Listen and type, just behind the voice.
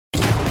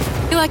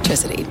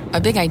Electricity,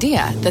 a big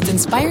idea that's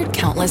inspired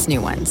countless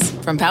new ones.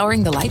 From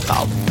powering the light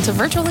bulb to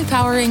virtually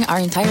powering our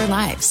entire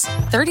lives.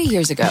 30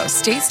 years ago,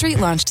 State Street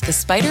launched the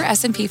SPDR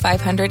S&P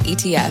 500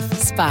 ETF,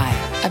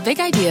 SPY. A big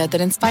idea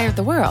that inspired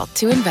the world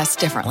to invest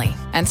differently.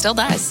 And still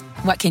does.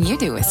 What can you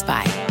do with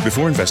SPY?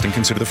 Before investing,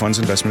 consider the fund's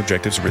investment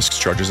objectives, risks,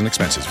 charges, and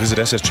expenses. Visit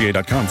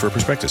ssga.com for a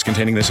prospectus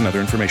containing this and other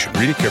information.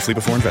 Read it carefully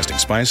before investing.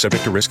 SPY is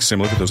subject to risks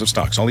similar to those of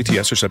stocks. All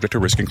ETFs are subject to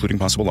risk, including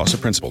possible loss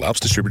of principal. Alps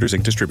Distributors,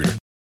 Inc. Distributor.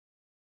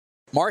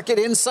 Market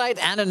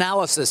insight and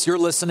analysis. You're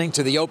listening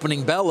to the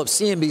opening bell of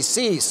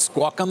CNBC's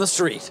Squawk on the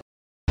Street.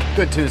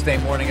 Good Tuesday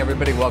morning,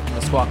 everybody. Welcome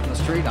to Squawk on the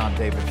Street. I'm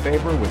David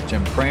Faber with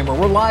Jim Cramer.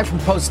 We're live from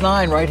Post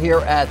 9 right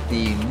here at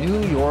the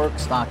New York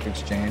Stock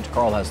Exchange.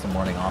 Carl has the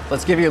morning off.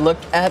 Let's give you a look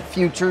at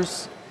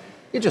futures.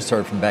 You just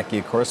heard from Becky,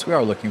 of course. We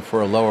are looking for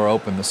a lower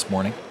open this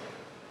morning.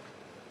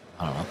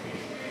 I don't know.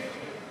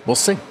 We'll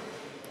see,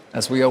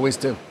 as we always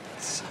do.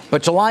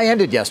 But July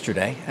ended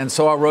yesterday, and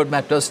so our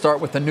roadmap does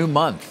start with a new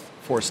month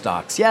for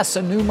stocks. Yes,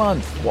 a new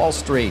month. Wall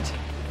Street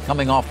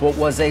coming off what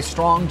was a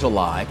strong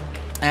July.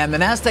 And the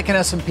NASDAQ and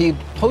S&P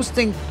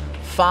posting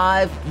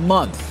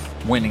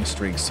 5-month winning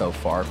streaks so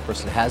far. Of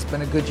course, it has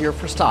been a good year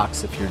for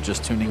stocks if you're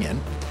just tuning in.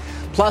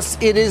 Plus,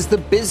 it is the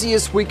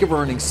busiest week of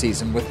earnings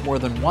season with more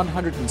than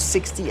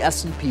 160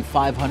 S&P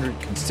 500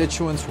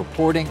 constituents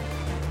reporting.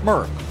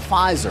 Merck,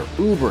 Pfizer,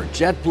 Uber,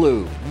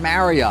 JetBlue,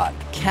 Marriott,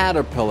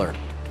 Caterpillar.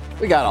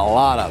 We got a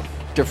lot of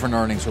different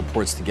earnings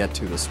reports to get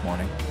to this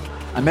morning.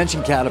 I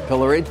mentioned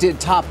Caterpillar. It did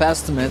top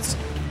estimates.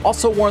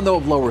 Also warned, though,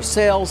 of lower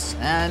sales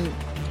and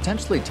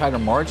potentially tighter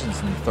margins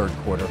in the third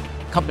quarter.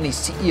 Company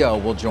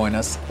CEO will join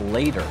us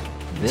later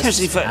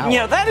this hour. You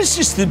know, that is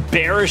just the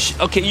bearish.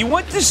 Okay, you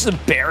want this the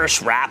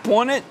bearish wrap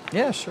on it?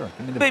 Yeah, sure.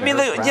 But, I mean,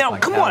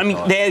 come on. I mean,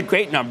 they had a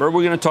great number.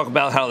 We're going to talk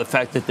about how the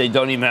fact that they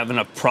don't even have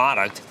enough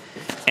product.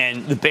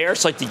 And the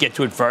bears like to get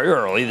to it very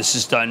early. This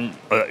is done.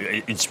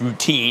 It's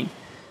routine.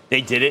 They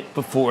did it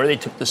before. They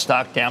took the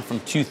stock down from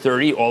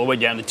 230 all the way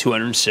down to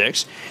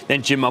 206.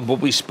 Then Jim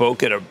Umbleby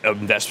spoke at an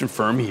investment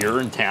firm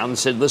here in town and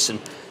said, listen,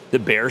 the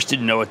bears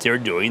didn't know what they were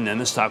doing. Then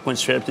the stock went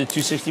straight up to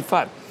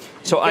 265.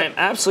 So I am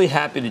absolutely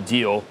happy to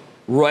deal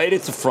right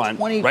at the front,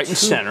 right in the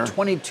center.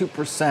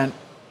 22%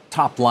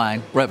 top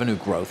line revenue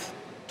growth.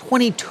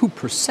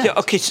 22%. Yeah,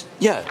 okay.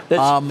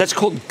 That's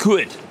called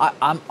good.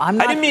 I'm not,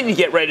 I didn't mean to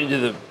get right into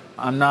the...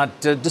 I'm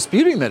not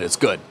disputing that it's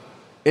good.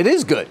 It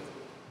is good.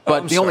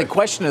 But the only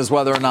question is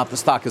whether or not the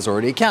stock has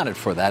already accounted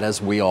for that,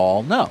 as we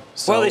all know.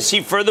 So, well, they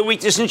see further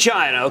weakness in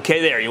China.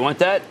 Okay, there. You want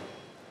that?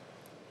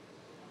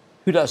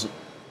 Who doesn't?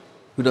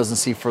 Who doesn't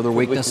see further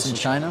weakness in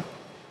China?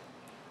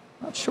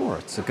 Not sure.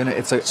 It's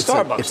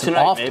an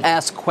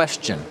oft-asked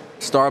question.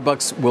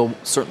 Starbucks will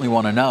certainly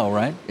want to know,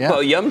 right? Yeah.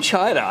 Well, Yum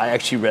China, I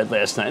actually read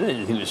last night. I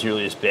didn't think it was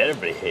really as bad.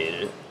 Everybody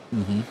hated it.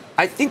 Mm-hmm.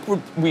 I think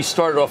we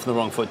started off on the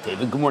wrong foot,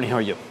 David. Good morning. How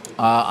are you?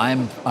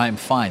 I'm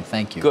fine,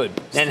 thank you. Good.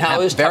 And how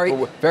is very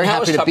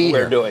happy to be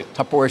here. Doing?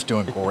 Tupperware's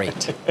doing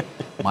great.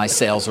 My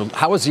sales are.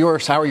 How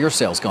are your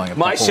sales going? At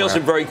My Tupperware? Sales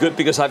are very good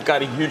because I've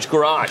got a huge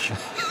garage. You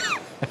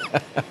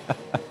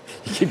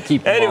can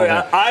keep. Anyway,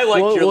 I like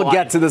your line. We'll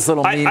get to this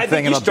little mean thing in a bit. I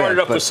think you started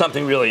off with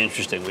something really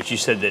interesting, which you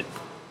said that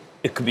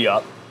it could be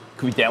up,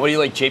 could be down. What do you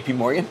like, J.P.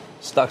 Morgan?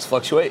 Stocks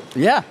fluctuate.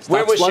 Yeah.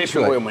 Where was J.P.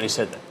 Morgan when he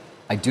said that?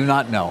 I do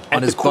not know. At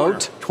on his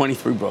boat,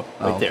 23 bro,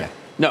 right there. Okay.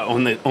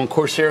 No, on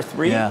Corsair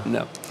 3?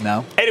 Yeah.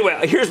 No.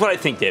 Anyway, here's what I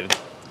think, David.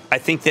 I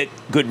think that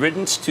good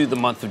riddance to the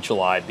month of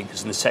July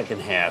because in the second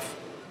half,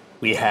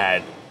 we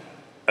had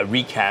a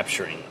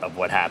recapturing of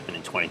what happened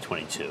in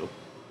 2022,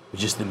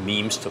 which is the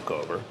memes took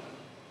over.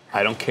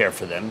 I don't care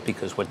for them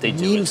because what they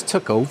do memes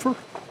took over?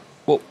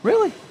 Well,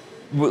 really?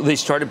 Well, they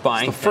started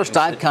buying it's the first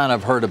I've kind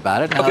of heard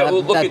about it.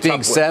 Now, that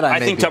being said, I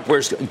think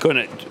Tupperware's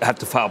going to have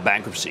to file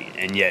bankruptcy,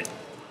 and yet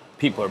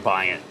people are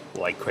buying it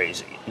like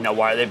crazy. You know,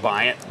 why are they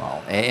buying it?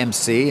 Well,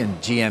 AMC and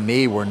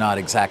GME were not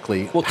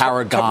exactly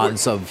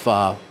paragons of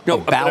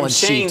balance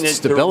sheet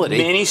stability.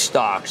 There were many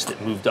stocks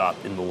that moved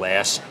up in the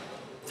last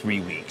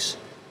 3 weeks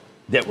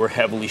that were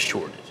heavily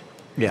shorted.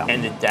 Yeah.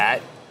 And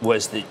that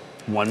was the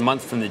 1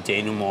 month from the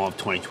denouement of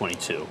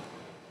 2022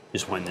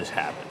 is when this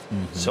happened.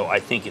 Mm-hmm. So I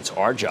think it's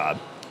our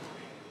job,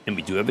 and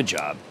we do have a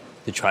job,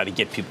 to try to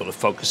get people to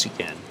focus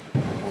again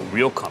on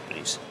real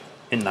companies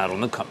and not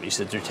on the companies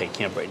that they're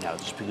taking up right now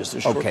just because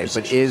they're short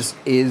positions.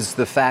 But is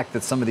the fact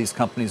that some of these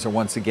companies are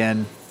once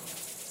again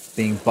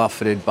being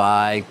buffeted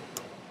by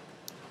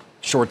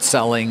short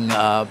selling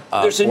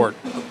short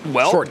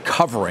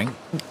covering?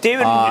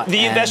 David,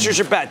 the investors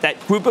are bad. That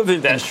group of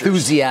investors.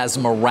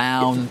 Enthusiasm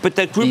around but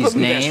that group these of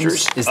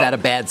investors, names, is that a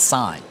bad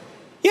sign?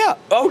 Yeah.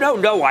 Oh,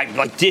 no. I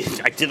did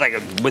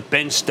with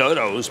Ben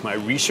Stotos, my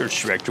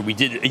research director, we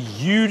did a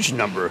huge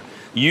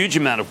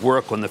amount of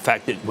work on the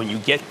fact that when you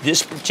get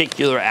this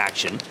particular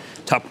action,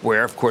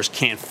 Tupperware, of course,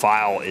 can't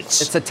file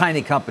its. It's a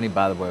tiny company,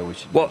 by the way.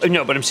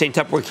 No, but I'm saying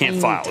Tupperware can't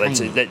file.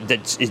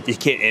 It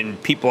can't.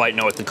 And people I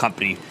know at the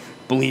company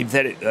believe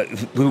that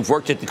who've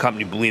worked at the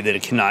company believe that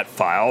it cannot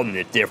file, and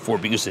that therefore,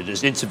 because it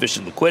is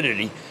insufficient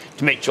liquidity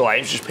to make July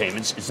interest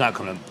payments, it's not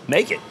going to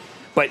make it.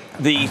 But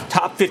the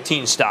top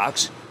 15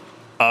 stocks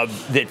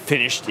that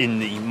finished in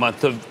the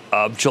month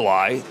of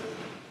July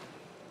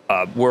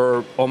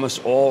were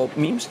almost all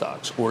meme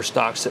stocks or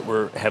stocks that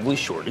were heavily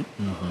shorted,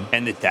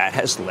 and that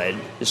has led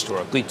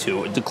historically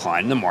to a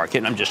decline in the market.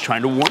 And I'm just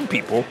trying to warn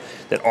people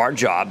that our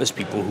job as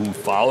people who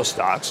follow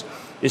stocks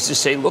is to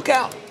say, look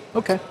out.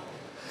 Okay.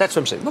 That's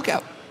what I'm saying. Look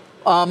out.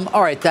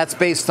 All right, that's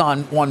based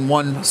on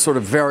one sort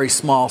of very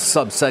small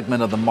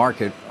subsegment of the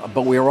market,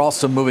 but we are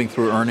also moving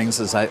through earnings,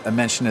 as I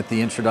mentioned at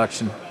the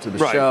introduction to the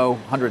show.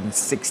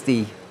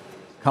 160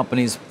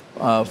 companies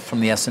from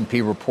the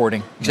S&P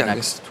reporting in the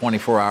next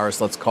 24 hours,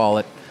 let's call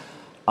it.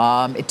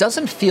 It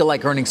doesn't feel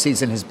like earnings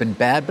season has been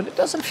bad, but it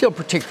doesn't feel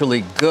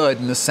particularly good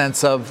in the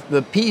sense of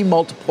the PE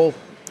multiple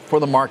for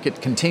the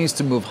market continues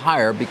to move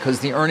higher because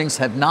the earnings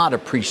have not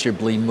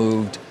appreciably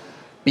moved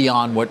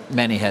beyond what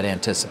many had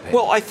anticipated.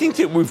 Well, I think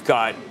that we've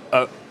got,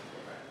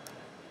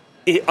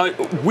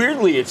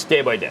 weirdly, it's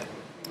day by day.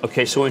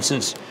 Okay, so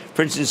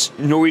for instance,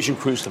 Norwegian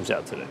Cruise comes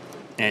out today,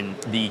 and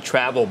the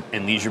travel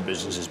and leisure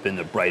business has been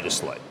the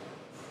brightest light.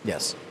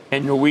 Yes.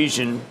 And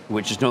Norwegian,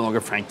 which is no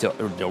longer Frank Del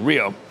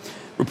Rio,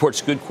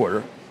 reports a good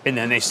quarter, and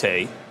then they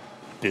say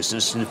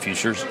business in the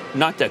future's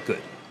not that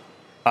good.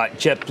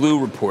 JetBlue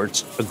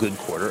reports a good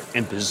quarter,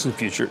 and business in the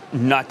future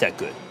not that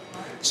good.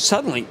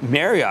 Suddenly,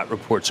 Marriott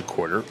reports a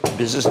quarter,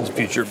 business in the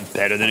future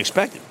better than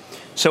expected.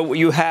 So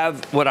you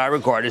have what I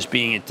regard as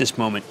being at this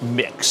moment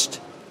mixed.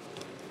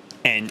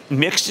 And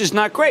mixed is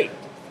not great.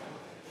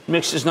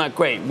 Mixed is not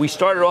great. We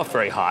started off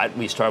very hot.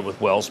 We started with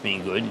Wells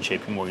being good and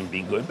JP Morgan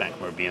being good, Bank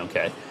of America being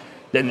okay.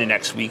 Then the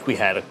next week we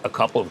had a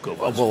couple of good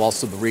ones. Well,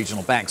 also the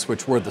regional banks,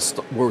 which were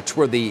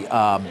the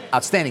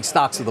outstanding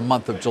stocks of the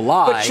month of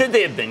July. But should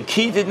they have been?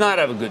 Key did not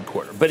have a good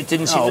quarter, but it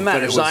didn't seem to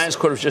matter. Zion's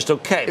quarter was just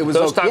okay.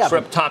 Those stocks were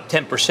up top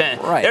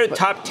 10%. Right, They're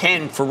top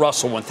 10 for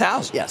Russell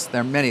 1000. Yes,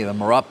 many of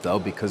them are up, though,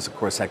 because, of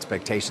course,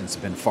 expectations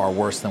have been far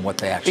worse than what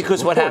they actually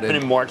Because reported. what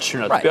happened in March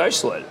turned out to be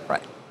isolated.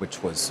 Right,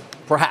 which was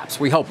perhaps.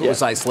 We hope it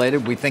was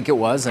isolated. We think it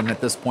was, and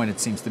at this point it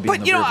seems to be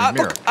in the rearview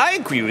mirror. Look, I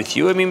agree with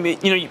you. I mean,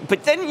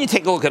 but then you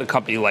take a look at a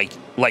company like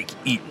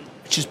Eaton,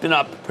 which has been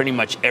up pretty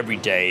much every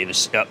day.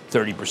 It's up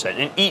 30%.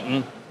 And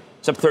Eaton,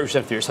 it's up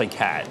 30% for years like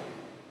CAD.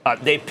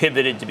 They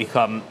pivoted to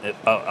become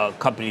a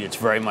company that's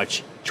very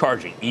much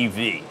charging,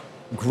 EV,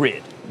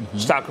 grid.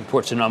 Stock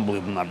reports an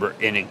unbelievable number,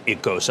 and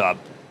it goes up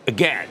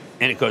again,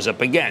 and it goes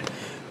up again.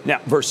 Now,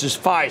 versus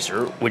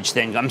Pfizer, which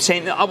then I'm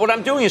saying, what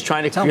I'm doing is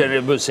trying to create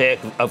a mosaic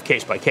of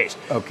case by case.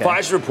 Okay.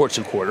 Pfizer reports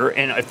a quarter,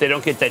 and if they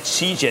don't get that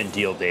Seagen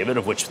deal, David,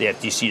 of which the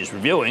FTC is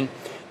reviewing,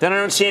 then I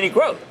don't see any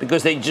growth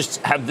because they just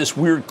have this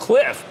weird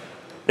cliff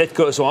that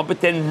goes on.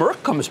 But then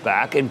Merck comes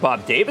back, and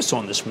Bob Davis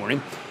on this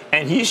morning,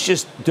 and he's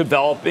just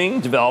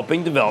developing. Well,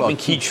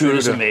 Keytruda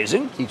is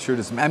amazing. Keytruda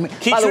is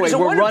amazing. By the way,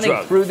 we're running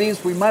through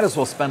these. We might as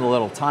well spend a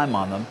little time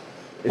on them.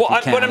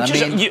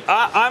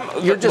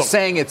 You're just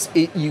saying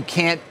you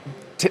can't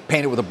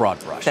paint it with a broad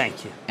brush.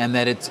 Thank you. And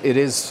that it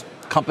is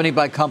company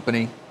by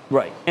company.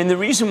 Right. And the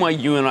reason why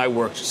you and I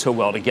worked so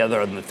well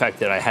together, and the fact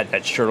that I had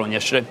that shirt on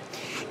yesterday,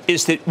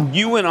 is that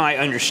you and I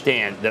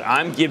understand that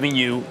I'm giving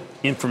you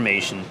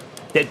information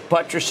that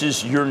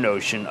buttresses your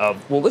notion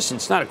of, well, listen,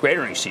 it's not a great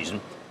earnings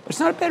season, but it's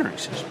not a bad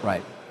earnings season.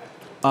 Right.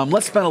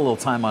 Let's spend a little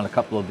time on a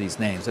couple of these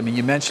names. I mean,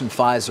 you mentioned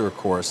Pfizer, of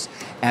course,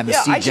 and the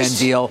Seagen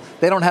deal.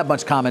 They don't have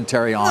much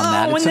commentary on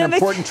that. It's an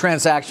important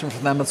transaction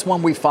for them. It's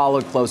one we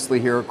followed closely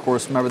here, of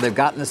course. Remember, they've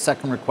gotten a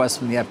second request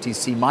from the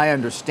FTC. My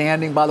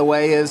understanding, by the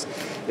way, is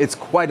it's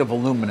quite a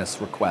voluminous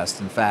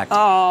request. In fact,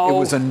 it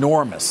was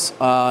enormous in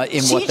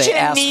what they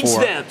asked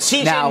for.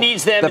 Seagen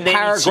needs them. The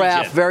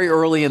paragraph very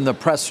early in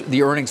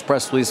the earnings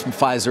press release from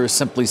Pfizer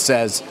simply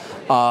says,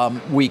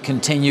 we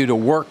continue to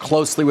work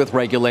closely with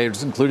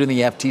regulators, including the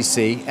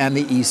FTC and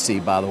the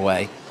EC, by the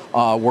way,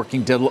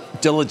 working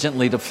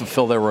diligently to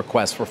fulfill their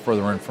request for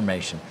further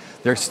information.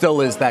 There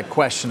still is that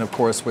question, of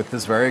course, with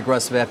this very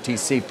aggressive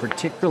FTC,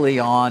 particularly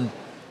on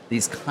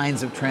these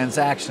kinds of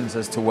transactions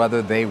as to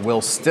whether they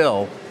will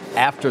still,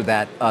 after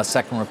that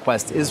second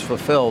request is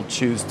fulfilled,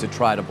 choose to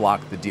try to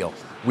block the deal.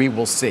 We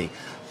will see.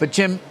 But,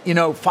 Jim,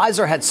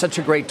 Pfizer had such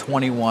a great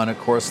 21, of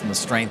course, in the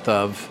strength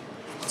of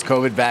its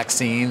COVID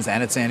vaccines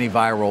and its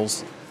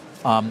antivirals,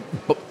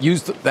 but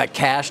used that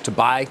cash to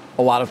buy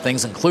a lot of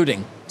things,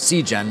 including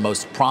Seagen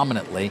most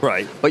prominently.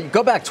 Right. But you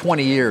go back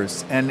 20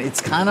 years, and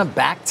it's kind of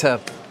back to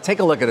take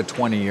a look at a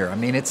 20-year. I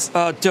mean, it's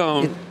don't. What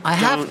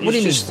do you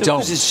mean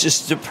don't? It's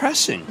just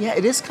depressing. Yeah,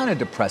 it is kind of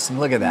depressing.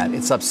 Look at that.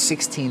 It's up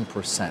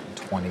 16% in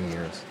 20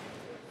 years.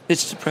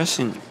 It's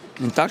depressing.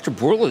 And Dr.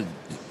 Bourla,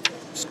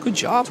 it's a good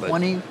job.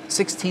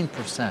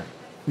 16%.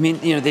 I mean,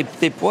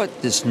 they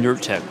bought this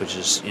Nurtec, which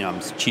is, I'm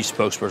the chief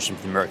spokesperson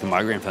for the American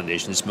Migraine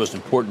Foundation. It's the most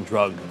important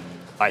drug,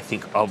 I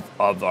think, of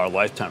our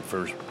lifetime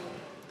for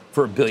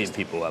 1 billion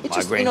people who have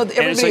migraine.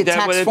 Everybody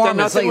attacks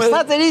pharma. It's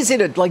not that easy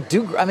to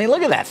do. I mean,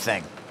 look at that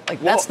thing.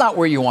 That's not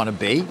where you want to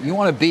be. You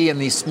want to be in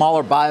these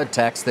smaller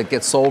biotechs that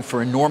get sold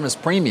for enormous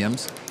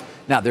premiums.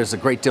 Now, there's a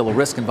great deal of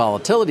risk and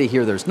volatility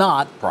here. There's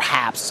not,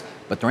 perhaps,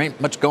 but there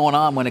ain't much going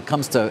on when it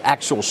comes to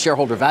actual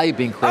shareholder value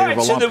being created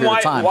over a long period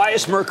of time. Why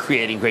is Merck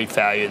creating great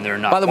value and they're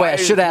not? By the way, I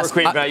should ask.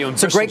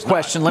 It's a great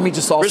question. Let me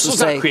just also Bristol's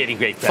say, not creating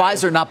great value.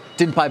 Pfizer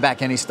didn't buy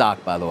back any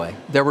stock. By the way,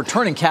 they're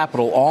returning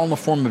capital all in the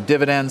form of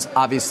dividends.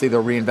 Obviously,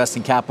 they're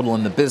reinvesting capital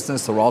in the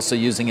business. They're also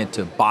using it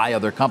to buy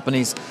other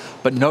companies.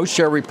 But no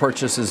share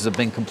repurchases have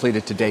been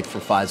completed to date for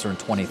Pfizer in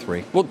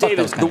 23. Well,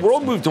 David, the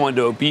world moved on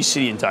to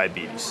obesity and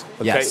diabetes.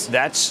 Okay?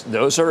 Yes.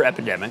 Those are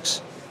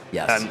epidemics.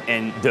 Yes.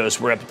 And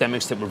those were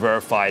epidemics that were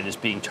verified as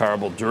being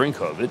terrible during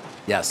COVID.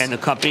 Yes. And the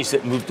companies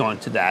that moved on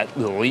to that,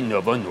 Lilly,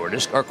 Novo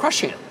Nordisk, are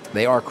crushing it.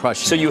 They are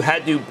crushing it. So you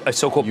had to,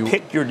 so-called,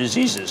 pick your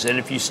diseases. And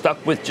if you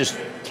stuck with just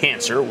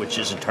cancer, which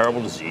is a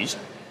terrible disease,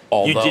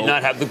 you did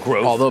not have the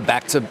growth. Although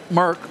back to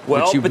Merck,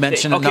 which you've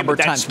mentioned a number of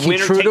times,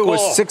 Keytruda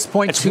was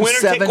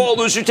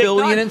 $6.27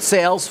 billion in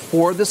sales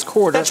for this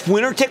quarter. That's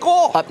winner take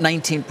all. Up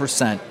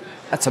 19%.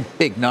 That's a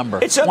big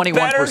number. It's a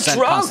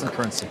 21% constant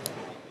currency.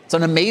 It's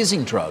an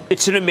amazing drug.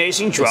 It's an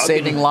amazing drug. It's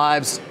saving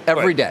lives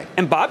every day.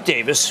 And Bob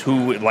Davis,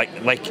 who like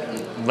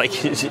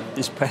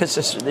his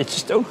predecessor, they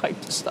just don't like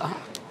to stop.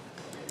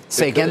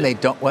 Say again, they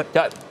don't what?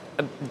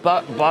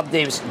 Bob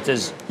Davis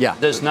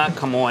does not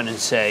come on and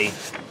say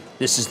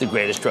this is the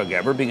greatest drug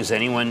ever, because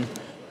anyone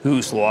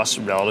who's lost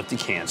a relative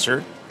to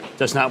cancer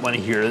does not want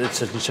to hear that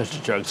such and such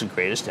a drug is the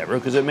greatest ever,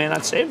 because it may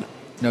not save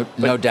them.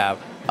 No doubt.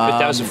 But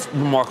that was a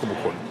remarkable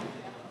quote.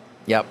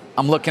 Yep.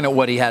 I'm looking at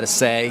what he had to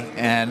say,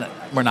 and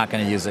we're not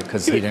going to use it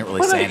because he didn't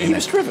really say anything. He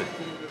was terrific.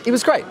 He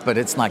was great, but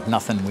it's like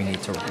nothing we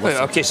need to listen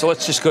Okay, so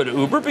let's just go to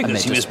Uber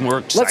because he was more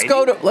exciting.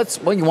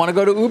 Well, you want to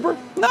go to Uber?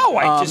 No,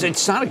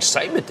 it's not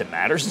excitement that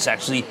matters. It's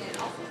actually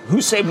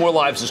who saved more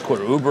lives this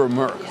quarter, Uber or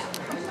Merck?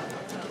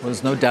 Well,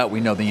 there's no doubt we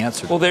know the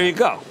answer. Well, there you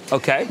go.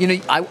 Okay. You know,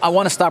 I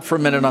want to stop for a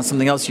minute on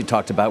something else you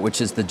talked about,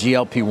 which is the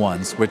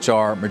GLP-1s, which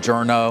are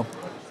Mounjaro,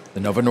 the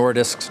Novo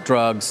Nordisk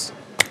drugs.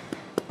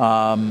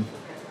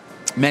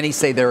 Many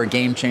say they're a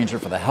game changer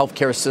for the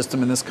healthcare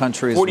system in this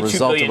country as a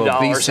result of obesity.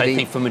 $42 billion, I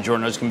think, for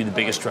Mounjaro is going to be the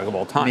biggest drug of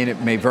all time. I mean,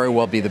 it may very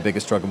well be the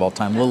biggest drug of all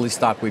time. Lilly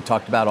stock, we've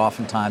talked about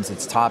oftentimes.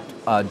 It's topped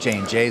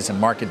J&J's in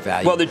market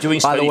value. Well, they're doing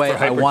study for hypertension.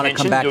 By the way, I want to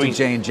come back to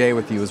J&J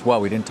with you as well.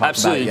 We didn't talk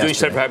about it yesterday. Absolutely, doing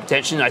study for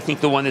hypertension. I think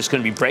the one that's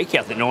going to be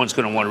breakout that no one's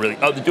going to want to really...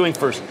 Oh, they're doing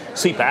for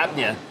sleep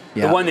apnea.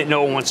 Yeah. The one that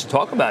no one wants to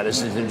talk about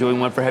is they're doing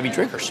one for heavy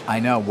drinkers.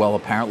 I know. Well,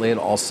 apparently it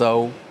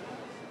also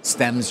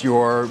stems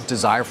your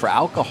desire for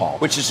alcohol.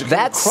 Which is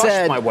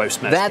my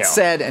wife's mezcal. That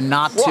said, and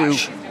not to...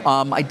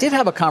 I did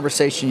have a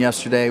conversation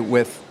yesterday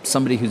with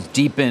somebody who's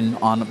deep in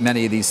on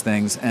many of these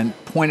things and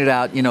pointed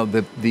out, you know,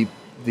 the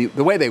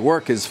way they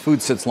work is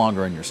food sits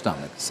longer in your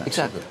stomach, essentially.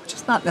 Exactly. Which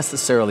is not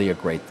necessarily a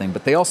great thing.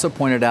 But they also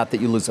pointed out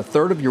that you lose a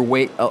third of your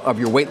weight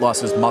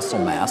loss is muscle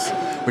mass,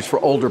 which for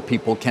older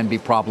people can be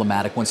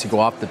problematic once you go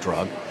off the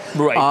drug.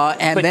 Right.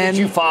 But did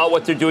you follow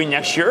what they're doing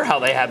next year? How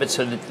they have it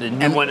so that the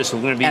new one is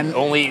going to be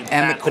only fat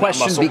and the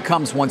question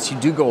becomes, once you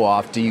do go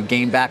off, do you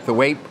gain back the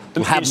weight?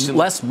 Have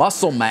less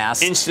muscle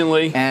mass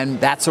instantly, and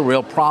that's a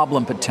real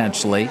problem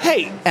potentially.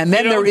 Hey, and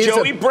then there is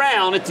Joey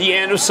Brown at the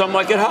end of Some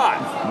Like It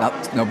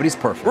Hot. Nobody's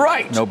perfect,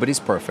 right? Nobody's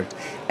perfect.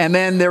 And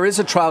then there is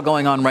a trial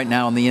going on right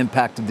now on the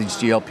impact of these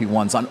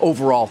GLP-1s on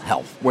overall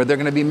health, where they're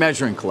going to be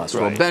measuring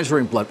cholesterol,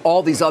 measuring blood,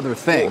 all these other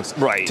things,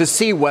 to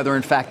see whether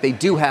in fact they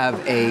do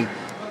have a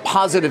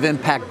positive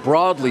impact,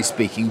 broadly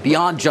speaking,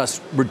 beyond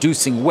just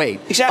reducing weight.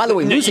 Exactly. By the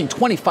way, losing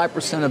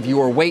 25% of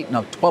your weight in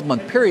a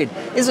 12-month period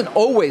isn't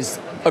always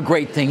a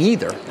great thing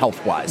either,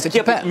 health-wise. It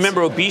depends.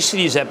 Remember,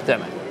 obesity is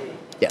epidemic.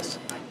 Yes.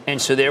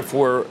 And so,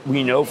 therefore,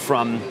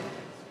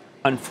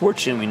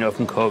 unfortunately, we know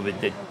from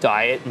COVID that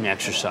diet and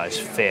exercise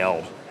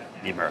failed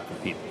the American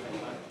people.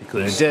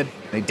 Because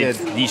they did.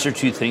 These are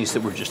two things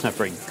that we're just not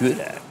very good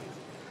at.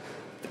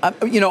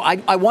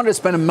 I wanted to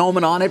spend a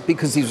moment on it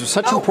because these are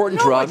such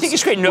important drugs. I think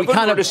it's great.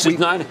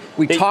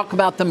 We talk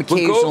about them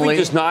occasionally. Wegovy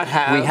does not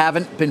have. We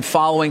haven't been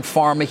following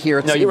pharma here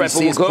at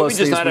CNBC as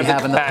closely as we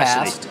have in the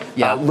past.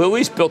 Yeah.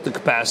 Lilly's built the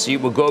capacity.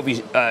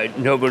 Wegovy,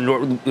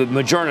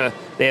 Moderna,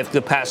 they have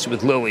the capacity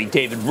with Lilly.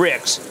 David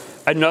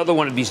Ricks, another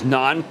one of these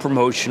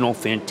non-promotional,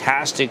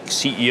 fantastic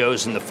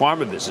CEOs in the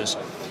pharma business,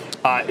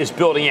 is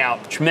building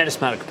out a tremendous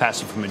amount of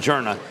capacity for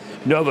Moderna.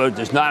 Novo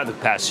does not have the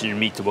capacity to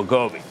meet the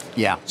Wegovy.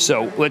 Yeah.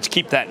 So let's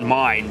keep that in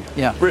mind.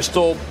 Yeah.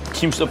 Bristol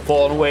seems to have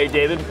fallen away,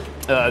 David.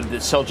 The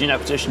Celgene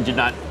acquisition did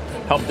not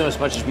help them as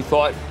much as we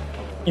thought.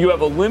 You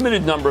have a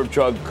limited number of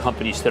drug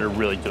companies that are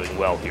really doing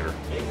well here.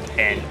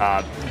 And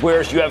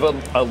whereas you have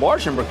a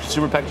large number of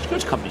consumer packaged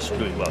goods companies that are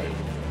doing well here.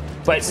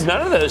 But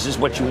none of those is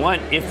what you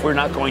want if we're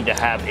not going to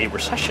have a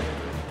recession.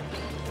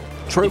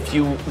 True. If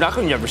you're not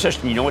going to have a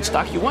recession, you know what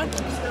stock you want?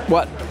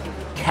 What?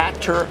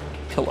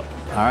 Caterpillar.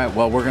 All right,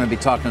 well, we're going to be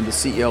talking to the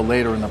CEO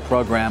later in the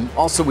program.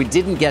 Also, we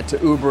didn't get to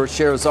Uber.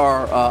 Shares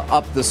are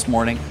up this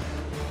morning.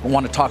 We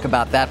want to talk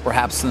about that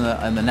perhaps in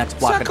the next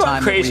block of time.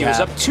 It's not crazy. It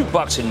was up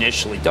 $2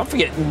 initially. Don't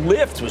forget,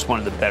 Lyft was one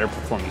of the better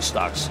performing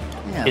stocks.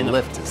 Yeah,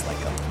 Lyft is like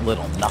a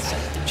little nothing.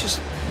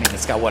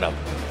 It's got, a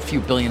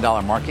few $1 billion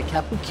market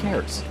cap? Who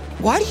cares?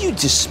 Why do you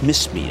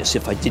dismiss me as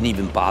if I didn't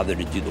even bother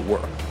to do the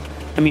work?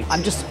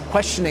 I'm just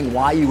questioning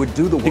why you would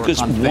do the work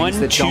on things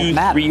that don't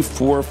matter. Because 1, 2,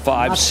 3, 4,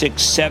 5,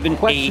 6, 7, 8, 9.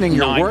 Questioning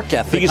your work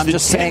ethic. Because I'm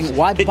just saying,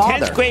 why bother?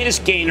 The 10th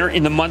greatest gainer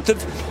in the month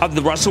of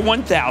the Russell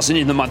 1000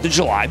 in the month of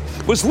July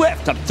was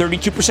Lyft, up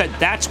 32%.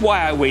 That's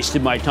why I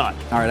wasted my time.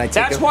 All right,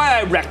 That's why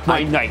I wrecked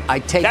my night.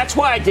 That's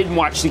why I didn't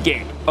watch the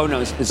game. Oh,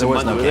 no, is there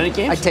was no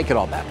game? I take it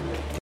all back.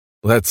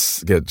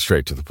 Let's get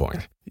straight to the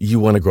point. You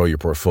want to grow your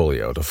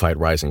portfolio to fight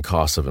rising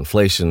costs of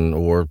inflation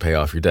or pay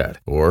off your debt,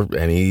 or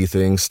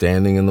anything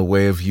standing in the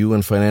way of you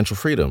and financial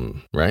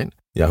freedom, right?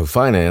 Yahoo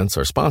Finance,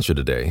 our sponsor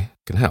today,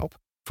 can help.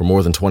 For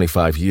more than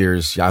 25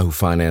 years, Yahoo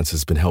Finance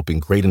has been helping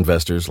great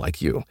investors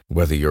like you.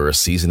 Whether you're a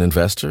seasoned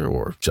investor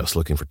or just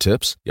looking for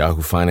tips,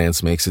 Yahoo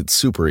Finance makes it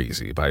super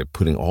easy by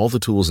putting all the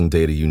tools and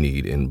data you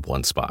need in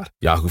one spot.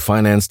 Yahoo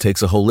Finance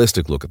takes a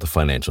holistic look at the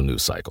financial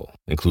news cycle,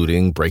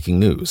 including breaking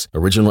news,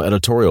 original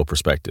editorial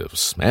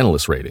perspectives,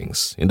 analyst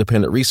ratings,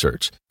 independent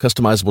research,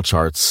 customizable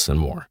charts, and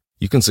more.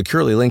 You can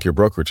securely link your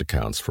brokerage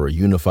accounts for a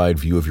unified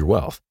view of your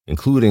wealth,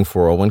 including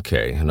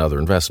 401k and other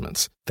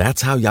investments.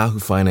 That's how Yahoo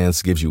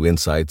Finance gives you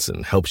insights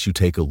and helps you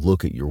take a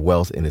look at your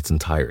wealth in its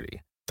entirety.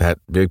 That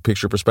big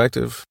picture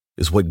perspective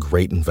is what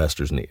great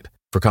investors need.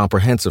 For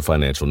comprehensive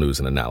financial news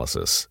and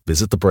analysis,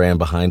 visit the brand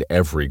behind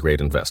every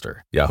great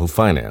investor,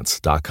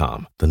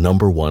 yahoofinance.com, the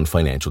 #1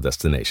 financial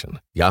destination,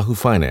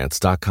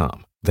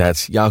 yahoofinance.com.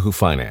 That's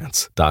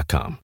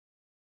yahoofinance.com.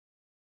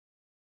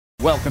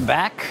 Welcome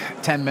back.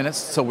 10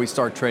 minutes till we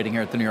start trading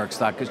here at the New York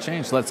Stock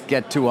Exchange. Let's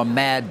get to a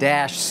mad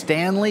dash.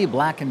 Stanley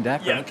Black &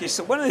 Decker. Yeah, okay,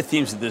 so one of the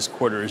themes of this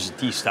quarter is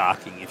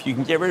destocking. If you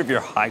can get rid of your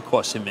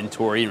high-cost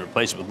inventory and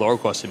replace it with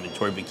lower-cost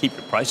inventory but keep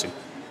your pricing,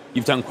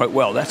 you've done quite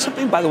well. That's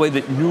something, by the way,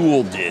 that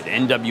Newell did,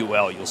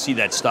 NWL. You'll see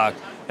that stock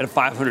at a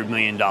 $500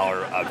 million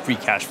free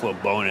cash flow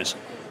bonus.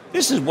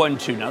 This is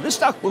 1-2. Now, this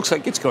stock looks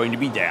like it's going to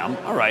be down.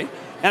 All right.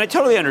 And I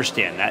totally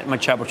understand that. My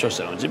Chapel Trust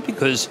owns it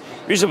because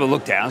the reason I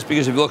look down is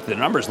because if you look at the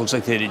numbers, it looks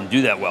like they didn't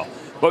do that well.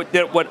 But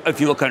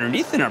if you look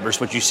underneath the numbers,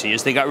 what you see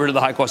is they got rid of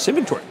the high-cost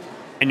inventory.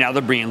 And now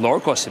they're bringing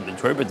lower-cost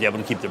inventory, but they're able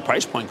to keep their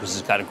price point because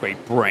it's got a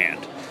great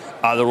brand.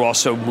 They're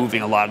also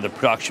moving a lot of the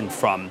production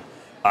from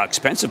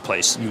expensive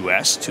place,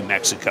 U.S., to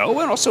Mexico,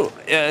 and also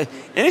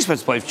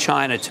inexpensive place,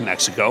 China to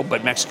Mexico,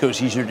 but Mexico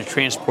is easier to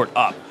transport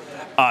up.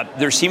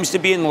 There seems to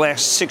be in the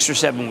last 6 or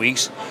 7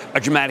 weeks a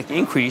dramatic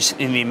increase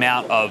in the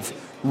amount of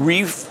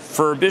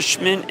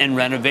refurbishment and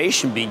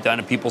renovation being done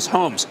in people's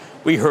homes.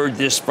 We heard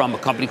this from a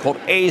company called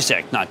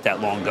AZEK not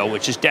that long ago,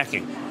 which is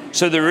decking.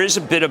 So there is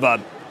a bit of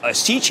a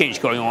sea change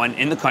going on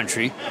in the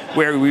country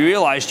where we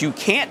realized you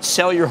can't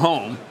sell your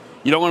home.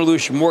 You don't want to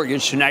lose your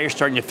mortgage, so now you're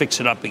starting to fix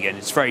it up again.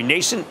 It's very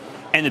nascent,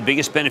 and the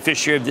biggest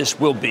beneficiary of this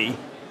will be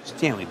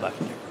Stanley Black &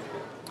 Decker.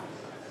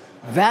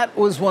 That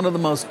was one of the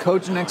most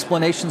cogent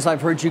explanations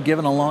I've heard you give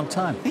in a long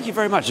time. Thank you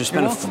very much. I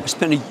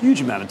spent a huge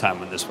amount of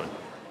time on this one.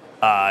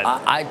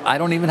 I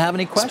don't even have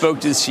any questions.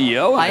 Spoke to the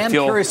CEO. I am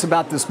curious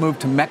about this move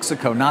to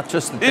Mexico, not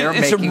just that they're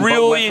making, it's a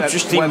really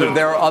interesting whether move.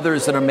 There are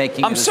others that are making it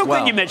as well. I'm so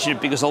glad you mentioned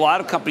it because a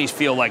lot of companies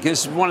feel like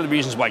this is one of the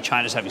reasons why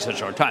China's having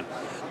such a hard time.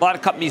 A lot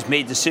of companies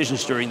made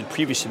decisions during the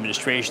previous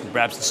administration.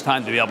 Perhaps it's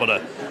time to be able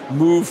to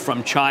move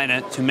from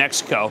China to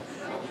Mexico.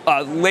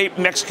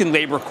 Mexican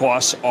labor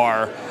costs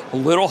are a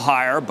little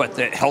higher, but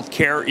the health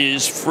care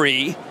is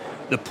free.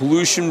 The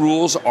pollution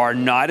rules are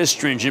not as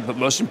stringent, but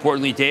most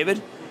importantly,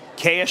 David,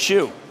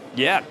 KSU.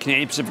 Yeah,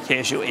 Canadian Pacific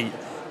KSU and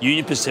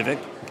Union Pacific.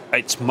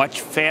 It's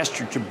much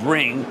faster to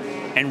bring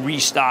and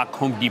restock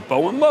Home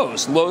Depot and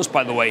Lowe's. Lowe's,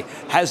 by the way,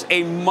 has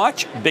a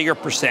much bigger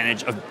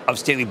percentage of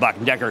Stanley Black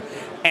 & Decker.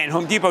 And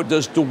Home Depot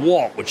does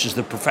DeWalt, which is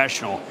the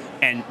professional.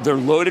 And they're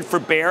loaded for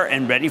bear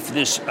and ready for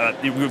this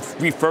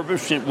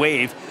refurbishment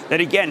wave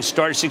that, again,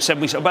 started 6-7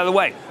 weeks ago. By the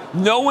way,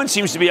 no one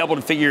seems to be able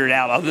to figure it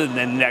out other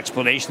than the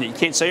explanation that you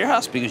can't sell your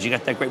house because you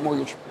got that great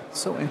mortgage.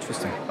 So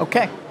interesting.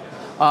 Okay.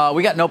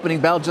 We got an opening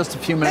bell just a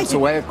few minutes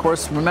away, of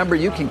course. Remember,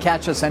 you can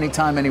catch us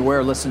anytime,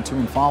 anywhere. Listen to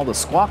and follow the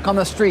Squawk on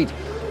the Street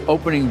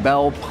Opening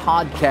Bell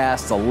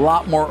podcast. A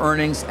lot more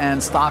earnings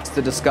and stocks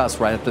to discuss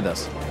right after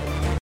this.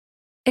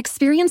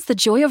 Experience the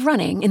joy of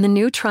running in the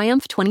new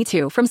Triumph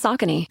 22 from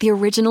Saucony, the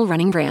original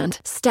running brand.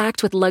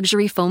 Stacked with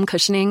luxury foam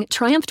cushioning,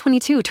 Triumph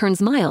 22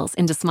 turns miles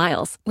into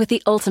smiles with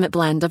the ultimate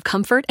blend of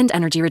comfort and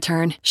energy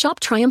return.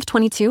 Shop Triumph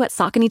 22 at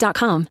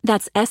Saucony.com.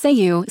 That's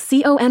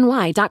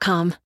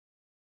SAUCONY.com.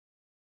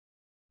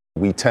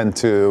 We tend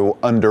to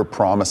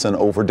under-promise and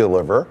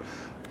over-deliver,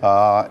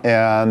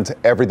 and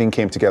everything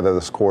came together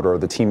this quarter.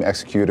 The team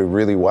executed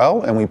really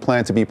well, and we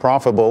plan to be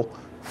profitable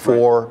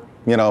for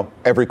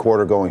every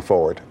quarter going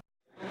forward.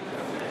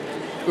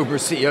 Uber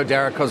CEO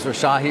Dara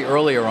Khosrowshahi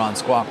earlier on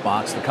Squawk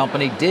Box. The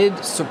company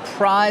did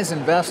surprise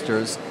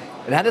investors.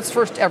 It had its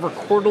first ever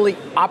quarterly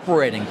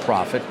operating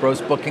profit. Gross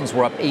bookings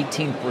were up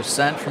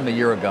 18% from a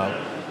year ago.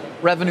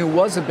 Revenue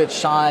was a bit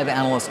shy of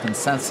analyst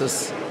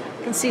consensus.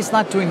 You can see it's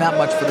not doing that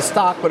much for the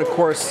stock, but of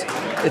course,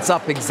 it's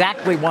up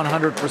exactly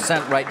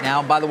 100% right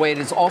now. By the way, it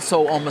is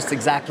also almost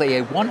exactly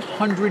a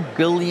 $100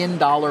 billion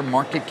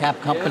market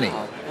cap company.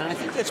 Yeah, and I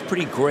think that's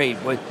pretty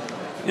great. But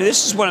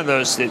this is one of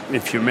those that,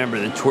 if you remember,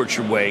 the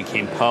Torture Way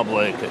came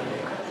public.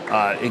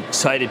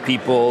 excited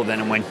people.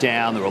 Then it went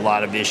down. There were a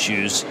lot of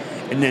issues.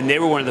 And then they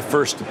were one of the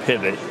first to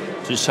pivot,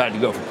 to decide to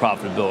go for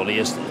profitability.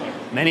 As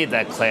many of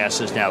that class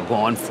has now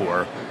gone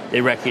for,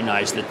 they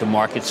recognize that the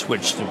market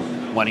switched to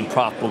wanting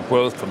profitable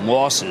growth from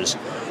losses.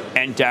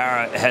 And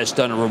Dara has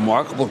done a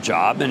remarkable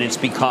job, and it's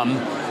become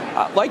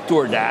like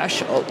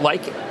DoorDash,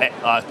 like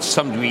to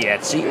some degree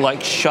Etsy,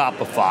 like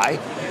Shopify,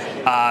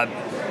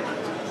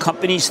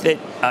 companies that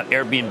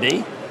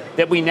Airbnb,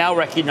 that we now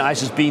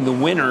recognize as being the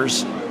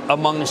winners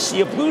among a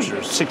sea of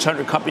losers.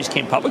 600 companies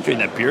came public during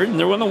that period, and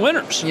they're one of the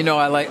winners. You know,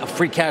 I like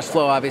free cash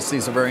flow. Obviously,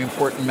 is a very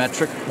important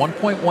metric.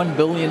 $1.1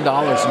 billion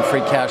in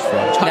free cash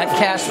flow. Net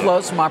cash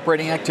flows from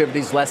operating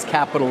activities, less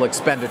capital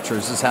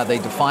expenditures is how they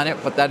define it.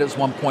 But that is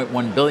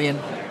 $1.1 billion.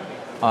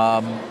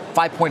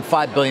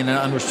 5.5 billion in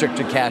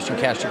unrestricted cash and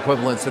cash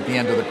equivalents at the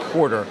end of the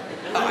quarter.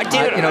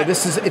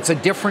 It's a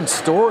different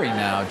story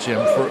now, Jim,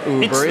 for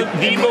Uber. It's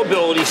the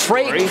mobility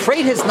story.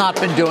 Freight has not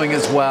been doing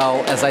as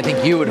well as I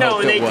think you would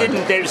hope it would. No,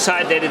 and they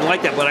decided they didn't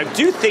like that. But I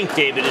do think,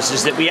 David,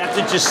 is that we have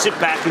to just sit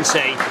back and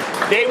say,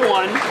 they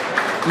won.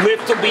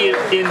 Lyft will be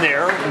in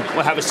there.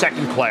 We'll have a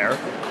second player.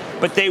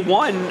 But they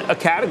won a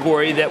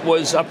category that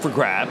was up for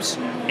grabs.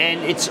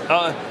 And it's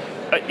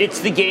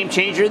the game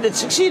changer that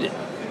succeeded.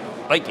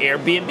 Like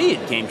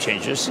Airbnb, game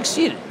changer,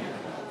 succeeded.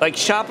 Like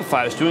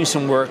Shopify was doing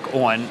some work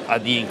on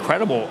the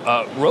incredible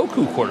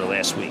Roku quarter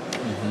last week.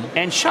 Mm-hmm.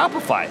 And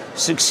Shopify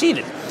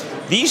succeeded.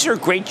 These are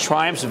great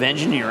triumphs of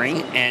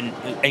engineering and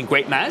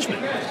great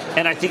management.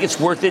 And I think it's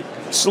worth it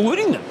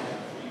saluting them.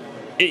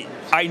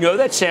 I know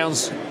that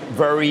sounds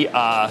very,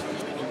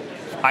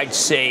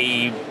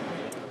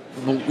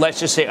 let's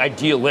just say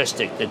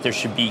idealistic, that there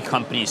should be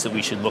companies that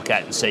we should look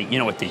at and say, you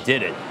know what, they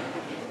did it.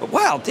 But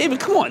wow,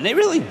 David, come on, they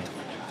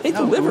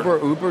deliver.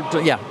 Uber,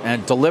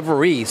 and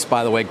deliveries,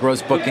 by the way,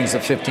 gross bookings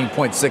of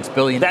 $15.6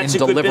 billion That's in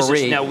delivery.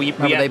 Business. Now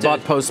they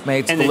bought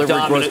Postmates, and delivery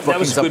gross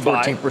bookings up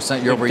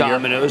 14% year over year.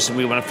 Domino's, and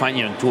we want to find,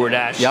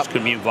 DoorDash is going to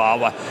be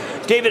involved.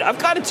 David, I've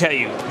got to tell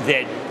you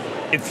that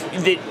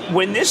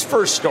when this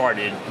first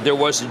started, there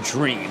was a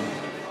dream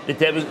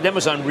that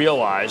was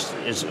unrealized,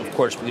 is of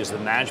course because the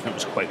management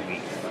was quite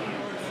weak,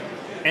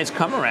 and it's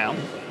come around.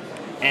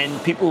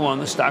 And people who own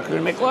the stock are going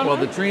to make a lot of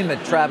money. The dream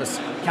that Travis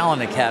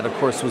Kalanick had, of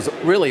course, was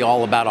really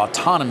all about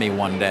autonomy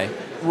one day.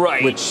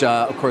 Right. Which,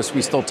 of course,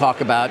 we still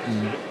talk about.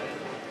 And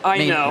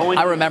I know.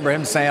 I remember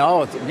him saying,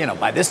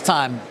 by this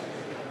time,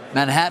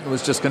 Manhattan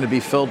was just going to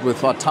be filled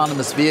with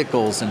autonomous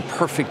vehicles in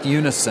perfect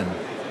unison.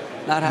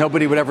 Not happening.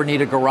 Nobody would ever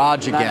need a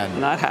garage again.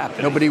 Not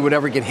happening. Nobody would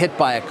ever get hit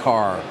by a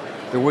car.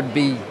 There wouldn't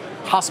be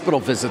hospital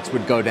visits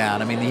would go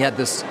down. I mean, he had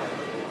this...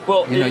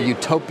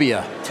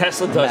 utopia.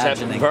 Tesla does have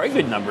very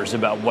good numbers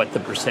about what the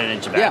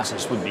percentage of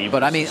access would be.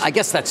 But I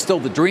guess that's still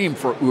the dream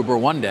for Uber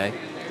one day.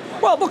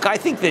 Well, look, I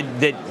think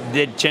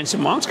that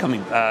Jensen Huang's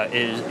coming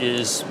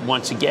is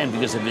once again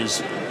because of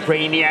his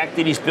brainiac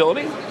that he's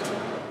building.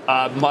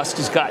 Musk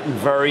has gotten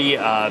very,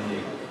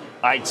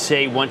 I'd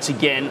say once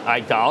again,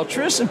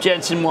 idolatrous of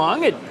Jensen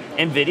Huang at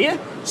NVIDIA,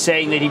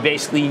 saying that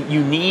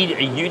you need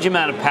a huge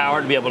amount of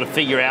power to be able to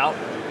figure out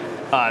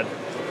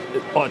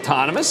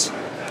autonomous.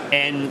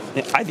 And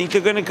I think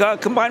they're going to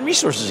combine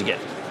resources again.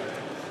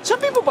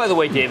 Some people, by the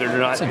way, David, are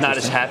not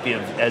as happy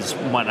as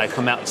when I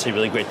come out and say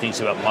really great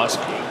things about Musk.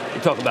 They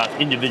talk about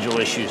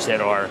individual issues that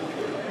are,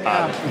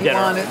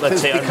 let's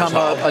say, become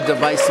a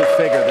divisive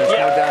figure. There's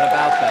no doubt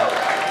about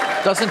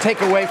that. Doesn't take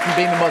away from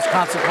being the most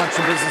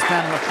consequential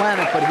businessman on the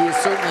planet, but he has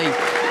certainly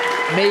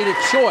made a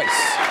choice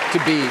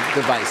to be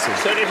divisive.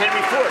 So did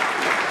Henry Ford.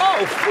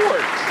 Oh,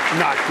 Ford,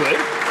 not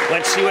good.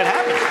 Let's see what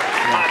happens.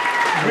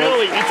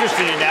 Really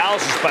interesting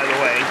analysis, by the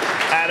way.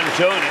 Adam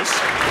Jonas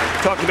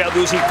talking about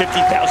losing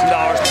 $50,000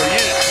 per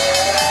unit.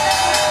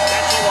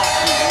 That's a lot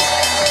to you.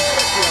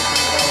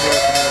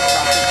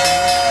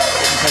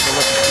 Take a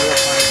look at the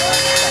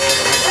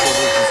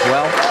headquarters as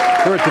well.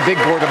 We're at the big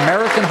board,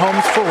 American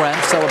Homes for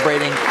Rent,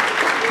 celebrating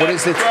what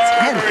is its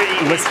 10th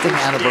listing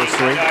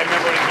anniversary. I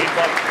remember when it came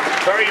up.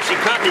 Very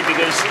interesting company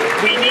because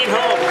we need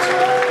homes.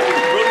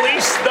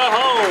 Release the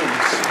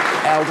homes.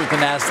 Held at the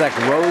NASDAQ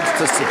Roads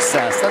to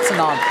Success. That's a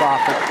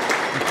nonprofit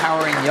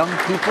empowering young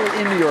people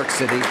in New York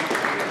City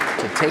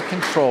to take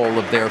control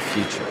of their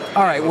future.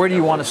 All right, where do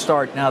you want to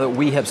start now that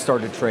we have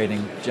started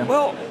trading, Jim?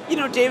 Well,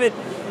 David,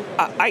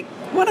 I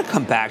want to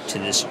come back to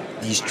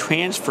these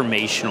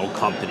transformational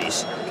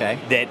companies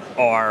that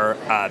are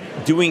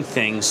doing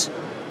things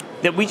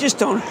that we just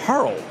don't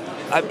herald.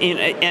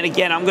 And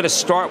again, I'm going to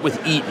start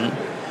with Eaton.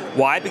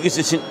 Why? Because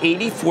it's an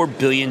 $84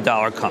 billion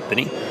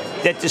company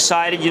that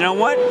decided, you know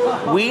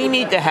what? We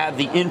need to have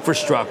the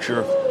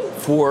infrastructure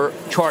for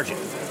charging.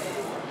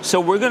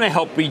 So we're going to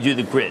help redo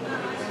the grid.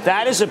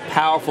 That is a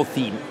powerful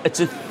theme. It's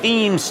a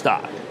theme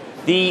stock.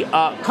 The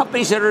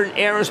companies that are in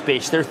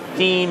aerospace, they're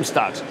theme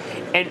stocks.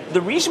 And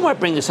the reason why I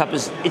bring this up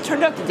is it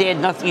turned out that they had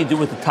nothing to do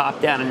with the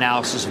top-down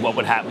analysis of what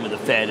would happen with the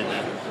Fed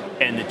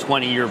and the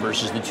 20-year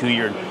versus the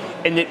 2-year.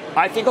 And that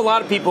I think a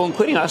lot of people,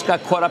 including us,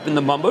 got caught up in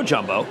the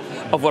mumbo-jumbo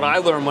of what I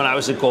learned when I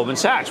was at Goldman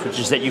Sachs, which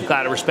is that you've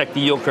got to respect the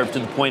yield curve to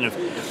the point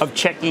of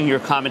checking your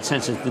common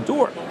sense at the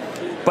door.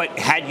 But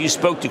had you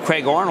spoke to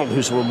Craig Arnold,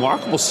 who's a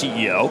remarkable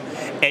CEO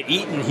at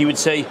Eaton, he would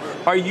say,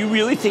 are you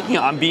really thinking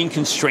I'm being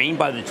constrained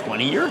by the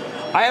 20-year?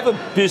 I have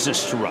a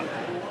business to run.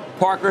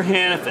 Parker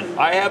Hannifin,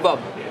 I have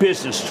a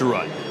business to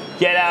run.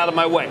 Get out of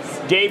my way.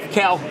 Dave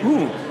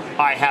Calhoun,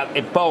 I have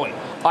at Boeing.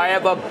 I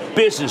have a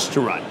business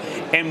to run.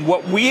 And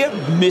what we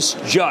have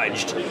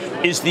misjudged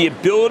is the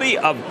ability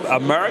of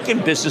American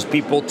business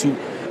people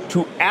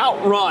to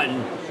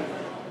outrun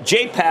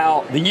Jay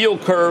Powell, the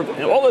yield curve,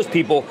 and all those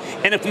people.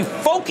 And if we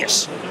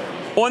focus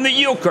on the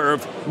yield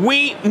curve,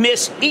 we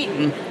miss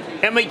Eaton,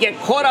 and we get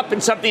caught up in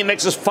something that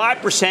makes us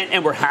 5%,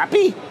 and we're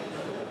happy?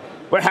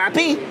 We're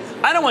happy?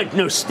 I don't want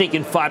no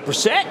stinking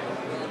 5%.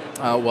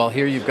 Well,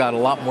 here you've got a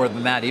lot more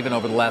than that, even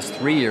over the last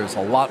 3 years,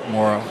 a lot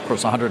more. Of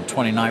course,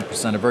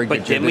 129%, a very good year.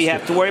 But then we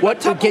have to worry about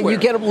Tupperware. Can you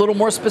get a little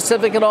more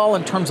specific at all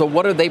in terms of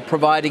what are they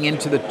providing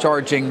into the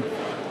charging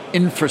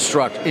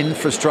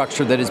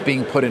infrastructure that is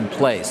being put in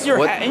place?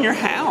 In your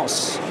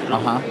house.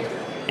 Uh-huh.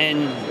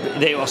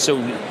 And they also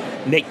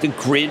make the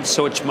grid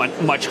so it's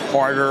much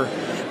harder.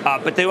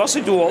 But they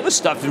also do all this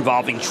stuff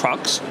involving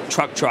trucks,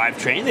 truck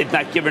drivetrain. They've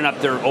not given up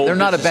their old. They're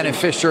not a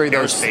beneficiary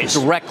aerospace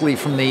directly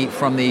from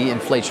the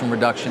Inflation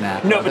Reduction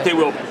Act. No, but they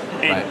will.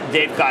 And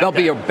right. They'll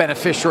be a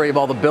beneficiary of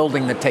all the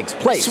building that takes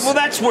place. Well,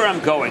 that's where I'm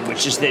going,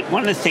 which is that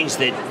one of the things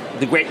that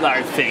the great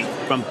Larry Fink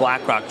from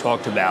BlackRock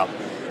talked about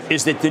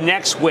is that the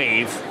next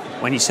wave,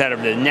 when he said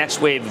the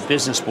next wave of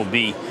business will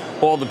be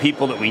all the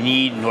people that we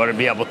need in order to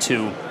be able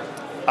to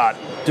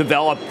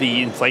develop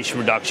the Inflation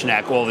Reduction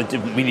Act, all that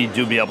we need to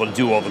do to be able to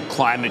do all the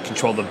climate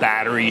control, the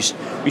batteries.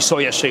 We saw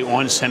yesterday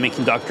on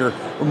semiconductor,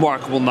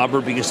 remarkable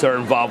number because they're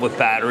involved with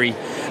battery.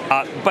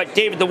 But,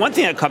 David, the one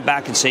thing I come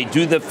back and say,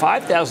 do the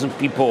 5,000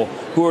 people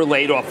who are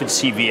laid off at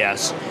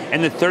CVS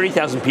and the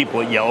 30,000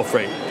 people at Yellow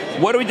Freight,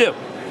 what do?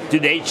 Do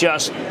they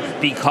just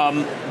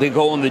they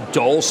go in the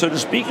dole, so to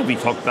speak, if we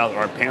talk about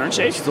our parents'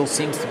 age? There still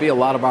seems to be a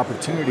lot of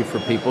opportunity for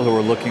people who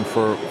are looking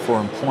for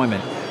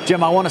employment.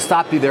 Jim, I want to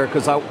stop you there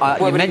because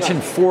you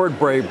mentioned Ford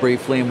very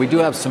briefly, and we do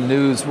have some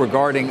news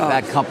regarding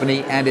that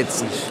company and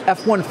its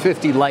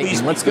F-150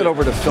 Lightning. Let's get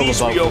over to Phil above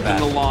Please reopen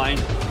the line.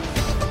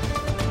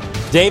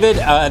 David,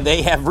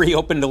 they have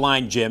reopened the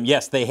line, Jim.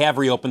 Yes, they have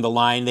reopened the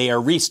line. They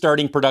are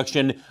restarting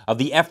production of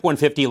the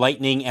F-150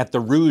 Lightning at the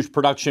Rouge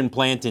production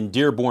plant in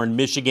Dearborn,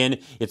 Michigan.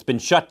 It's been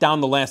shut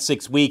down the last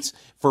 6 weeks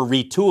for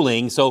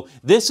retooling. So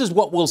this is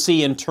what we'll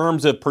see in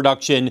terms of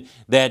production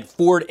that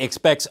Ford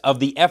expects of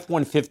the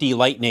F-150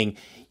 Lightning.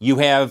 You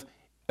have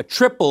a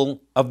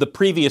triple of the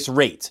previous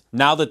rate.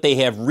 Now that they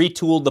have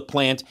retooled the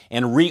plant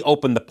and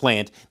reopened the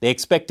plant, they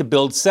expect to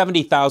build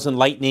 70,000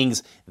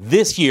 Lightnings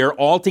this year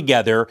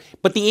altogether.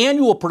 But the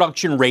annual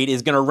production rate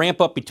is going to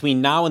ramp up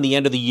between now and the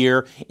end of the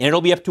year, and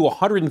it'll be up to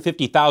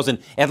 150,000.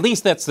 At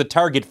least that's the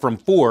target from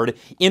Ford.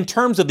 In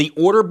terms of the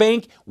order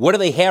bank, what do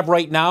they have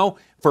right now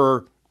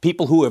for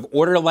people who have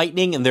ordered a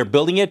Lightning and they're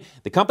building it?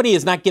 The company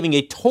is not giving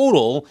a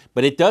total,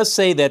 but it does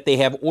say that they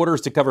have orders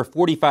to cover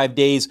 45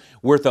 days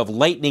worth of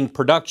Lightning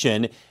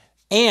production.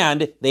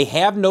 And they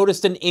have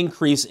noticed an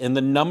increase in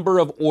the number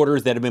of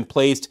orders that have been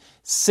placed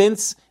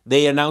since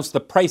they announced the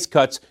price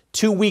cuts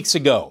 2 weeks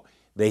ago.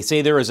 They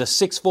say there is a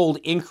 6-fold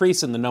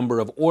increase in the number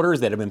of orders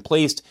that have been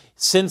placed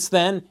since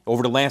then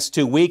over the last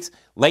 2 weeks.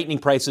 Lightning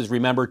prices,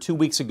 remember, 2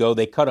 weeks ago,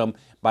 they cut them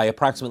by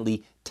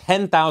approximately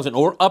 $10,000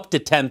 or up to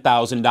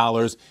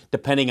 $10,000,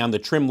 depending on the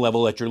trim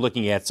level that you're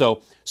looking at.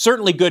 So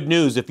certainly good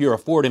news if you're a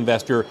Ford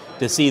investor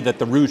to see that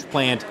the Rouge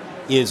plant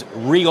is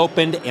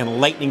reopened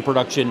and Lightning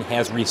production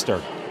has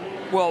restarted.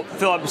 Well,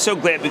 Phil, I'm so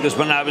glad because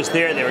when I was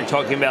there, they were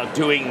talking about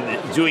doing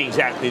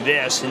exactly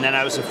this, and then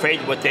I was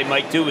afraid what they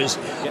might do is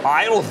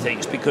idle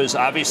things because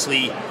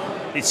obviously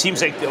it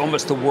seems like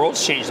almost the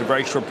world's changed in a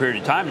very short period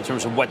of time in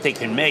terms of what they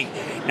can make.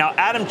 Now,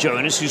 Adam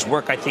Jonas, whose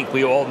work I think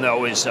we all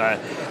know is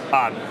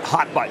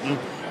Hot Button,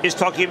 is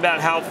talking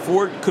about how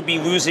Ford could be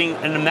losing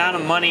an amount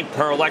of money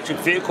per electric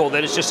vehicle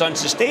that is just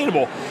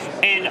unsustainable.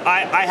 And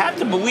I have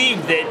to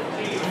believe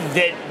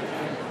that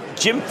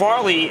Jim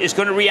Farley is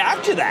going to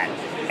react to that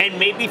and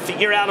maybe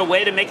figure out a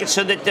way to make it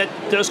so that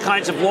those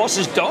kinds of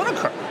losses don't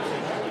occur.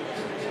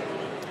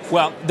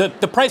 Well,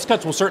 the price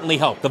cuts will certainly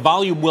help. The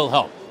volume will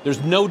help.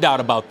 There's no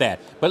doubt about that.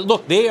 But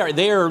look, they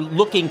are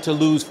looking to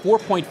lose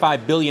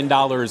 $4.5 billion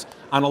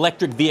on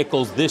electric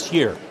vehicles this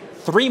year.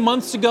 3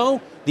 months ago,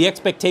 the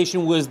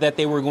expectation was that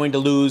they were going to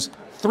lose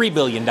 $3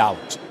 billion.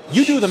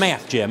 You do the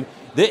math, Jim.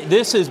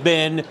 This has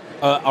been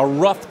a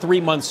rough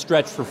 3-month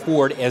stretch for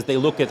Ford as they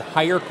look at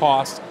higher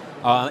costs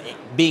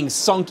being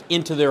sunk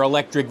into their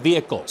electric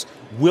vehicles.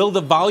 Will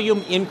the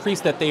volume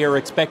increase that they are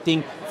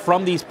expecting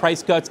from these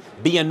price cuts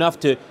be enough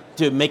to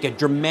make a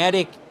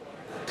dramatic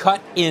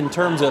cut in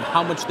terms of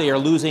how much they are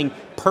losing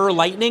per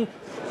Lightning?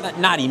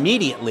 Not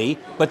immediately,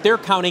 but they're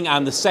counting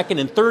on the second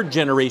and third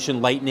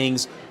generation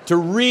Lightnings to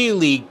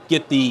really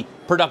get the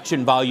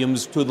production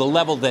volumes to the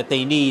level that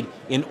they need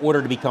in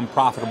order to become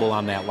profitable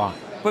on that line.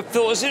 But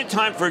Phil, isn't it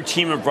time for a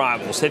team of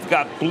rivals? They've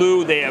got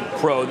Blue, they have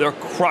Pro, they're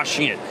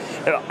crushing it.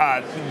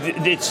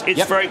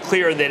 It's very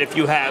clear that if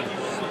you have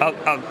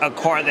a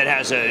car that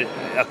has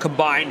a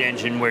combined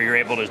engine where you're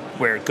able to,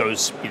 where it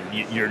goes,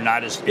 you're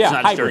not as, it's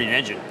not as dirty an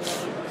engine.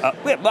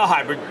 A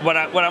hybrid. What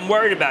I'm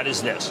worried about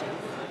is this.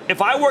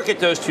 If I work at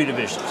those two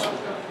divisions,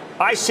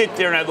 I sit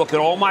there and I look at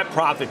all my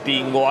profit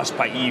being lost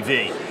by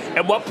EV.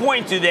 At what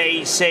point do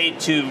they say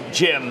to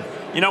Jim,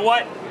 you know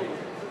what?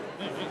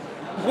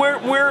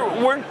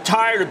 We're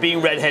tired of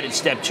being redheaded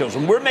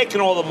stepchildren. We're making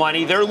all the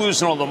money. They're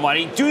losing all the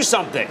money. Do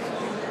something.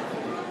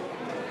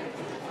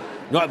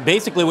 No,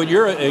 basically, what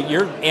you're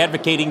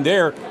advocating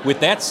there with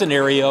that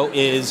scenario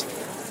is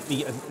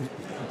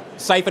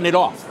siphon it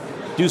off.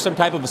 Do some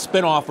type of a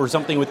spinoff or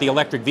something with the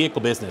electric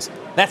vehicle business.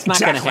 That's not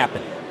going to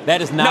happen.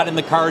 That is not in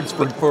the cards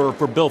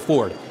for Bill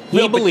Ford.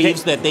 He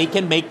believes that they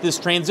can make this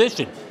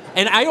transition.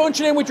 And I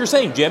understand what you're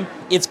saying, Jim.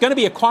 It's going to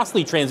be a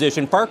costly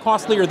transition, far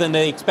costlier than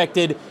they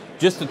expected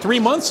just 3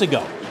 months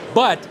ago.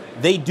 But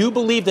they do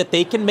believe that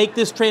they can make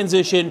this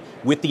transition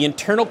with the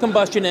internal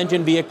combustion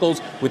engine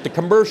vehicles, with the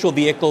commercial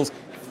vehicles,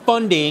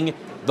 funding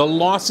the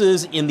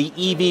losses in the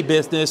EV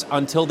business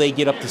until they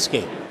get up to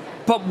scale.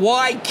 But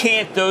why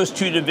can't those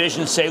two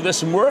divisions say,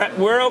 listen,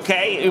 we're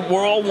okay,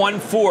 we're all one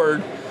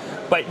Ford,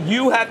 but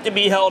you have to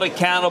be held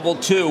accountable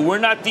too. We're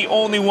not the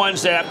only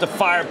ones that have to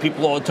fire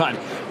people all the time.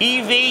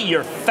 EV,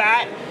 you're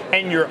fat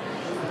and you're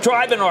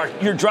driving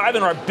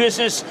our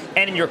business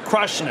and you're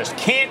crushing us.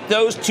 Can't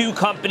those two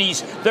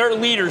companies, their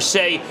leaders,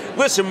 say,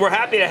 listen, we're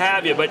happy to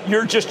have you, but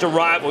you're just a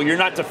rival. You're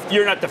not the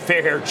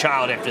fair-haired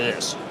child after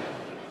this.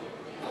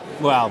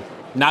 Well,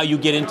 now you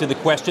get into the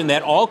question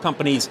that all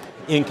companies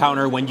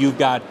encounter when you've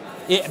got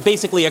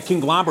basically a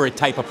conglomerate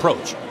type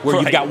approach, where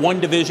you've got one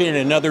division and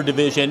another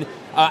division,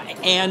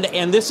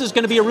 and this is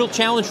going to be a real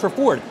challenge for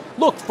Ford.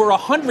 Look, for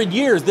 100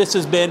 years, this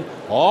has been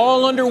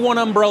all under one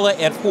umbrella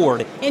at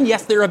Ford. And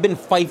yes, there have been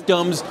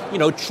fiefdoms.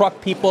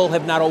 Truck people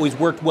have not always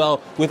worked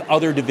well with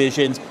other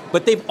divisions,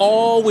 but they've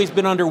always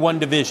been under one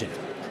division.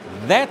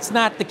 That's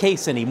not the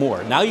case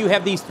anymore. Now you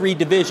have these three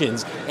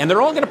divisions, and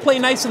they're all going to play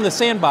nice in the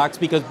sandbox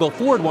because Bill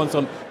Ford wants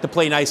them to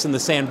play nice in the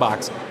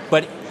sandbox.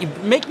 But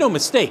make no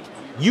mistake,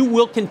 you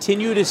will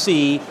continue to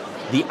see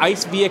the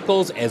ICE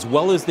vehicles as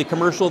well as the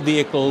commercial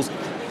vehicles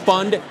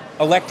fund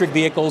electric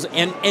vehicles.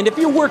 And if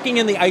you're working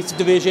in the ICE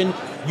division,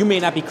 you may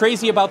not be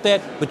crazy about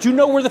that, but you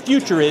know where the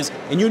future is,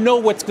 and you know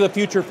what's the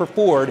future for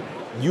Ford.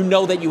 You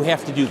know that you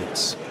have to do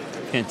this.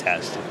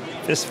 Fantastic.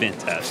 This is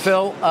fantastic.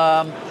 Phil,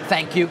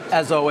 thank you,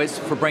 as always,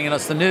 for bringing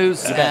us the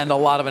news and a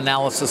lot of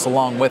analysis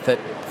along with it.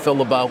 Phil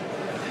LeBeau.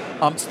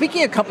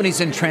 Speaking of companies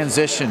in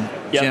transition,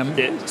 Jim,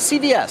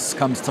 CVS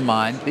comes to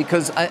mind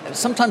because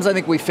sometimes I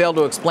think we fail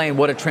to explain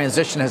what a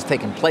transition has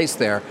taken place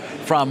there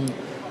from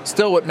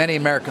still what many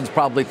Americans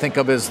probably think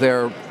of as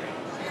their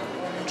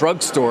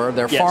drugstore,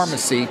 their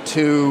pharmacy,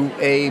 to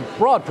a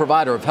broad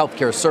provider of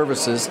healthcare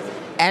services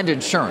and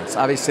insurance.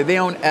 Obviously, they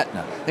own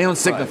Aetna. They own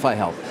Signify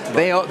Health.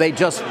 They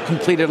just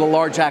completed a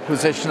large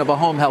acquisition of a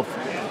home health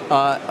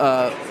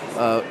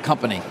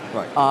company.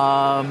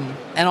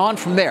 And on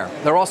from there.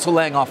 They're also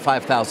laying off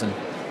 5,000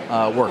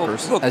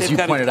 workers, as you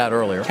pointed out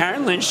earlier.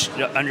 Karen Lynch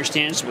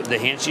understands the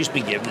hand she's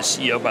been given, the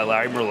CEO by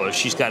Larry Merlo.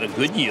 She's got a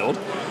good yield.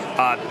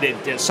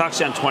 The stock's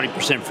down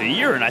 20% for the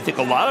year, and I think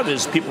a lot of it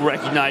is people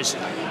recognize,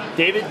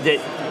 David,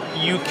 that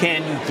you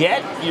can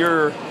get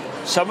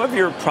some of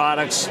your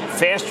products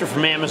faster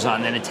from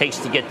Amazon than it takes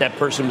to get that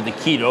person with the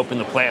key to open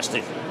the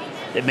plastic.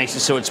 It makes it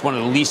so it's one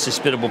of the least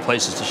hospitable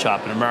places to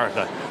shop in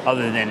America,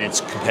 other than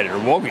its competitor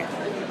Walgreens.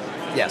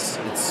 Yes,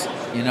 it's,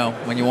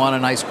 when you want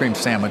an ice cream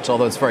sandwich,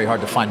 although it's very hard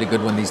to find a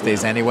good one these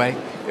days anyway,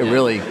 it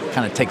really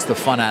kind of takes the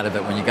fun out of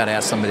it when you got to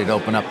ask somebody to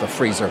open up the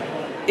freezer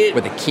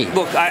with a key.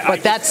 Look,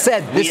 that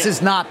said, this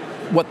is not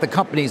what the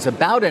company's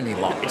about any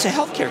longer. It's a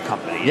healthcare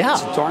company. Yeah.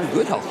 It's a darn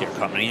good healthcare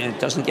company, and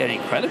it doesn't get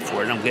any credit for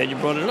it, and I'm glad you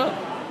brought it up.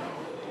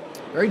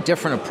 Very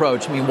different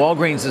approach. I mean,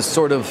 Walgreens is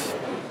sort of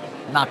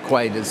not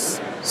quite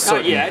as certain.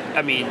 Not yet.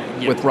 I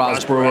mean, with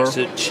Roz Brewer.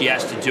 She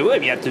has to do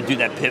it. You have to do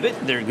that pivot.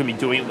 They're going to be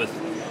doing it with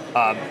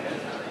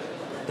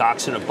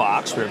Docs in a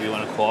Box, whatever you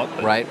want to call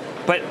it.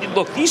 But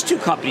look, these two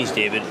companies,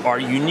 David, are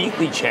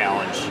uniquely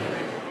challenged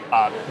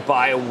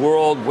by a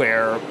world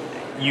where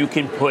you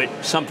can put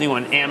something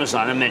on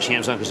Amazon. I mentioned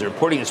Amazon because they're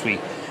reporting this week.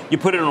 You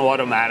put it in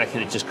automatic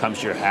and it just comes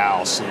to your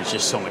house, and it's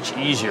just so much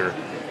easier.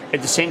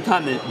 At the same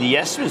time, the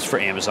estimates for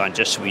Amazon,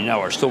 just so we know,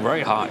 are still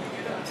very high.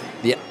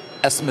 The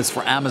estimates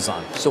for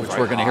Amazon, which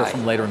we're going to hear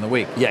from later in the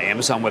week. Yeah,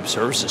 Amazon Web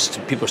Services,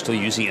 people are still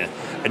using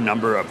a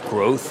number of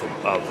growth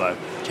of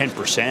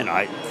 10%.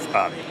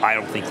 I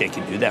don't think they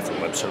can do that for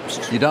web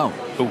services. You don't?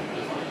 Ooh.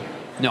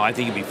 No, I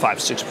think it'd be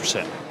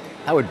 5-6%.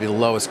 That would be the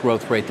lowest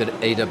growth rate that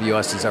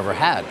AWS has ever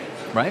had,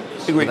 right?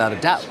 Agreed. Without a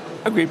doubt.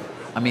 Agreed.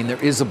 I mean,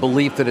 there is a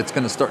belief that it's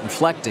going to start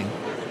inflecting.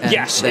 And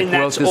yes, that and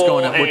growth that's is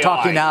going up. AI. We're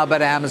talking now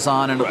about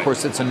Amazon, and of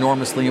course, it's an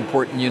enormously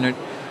important unit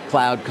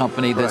cloud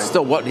company that's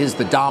still what is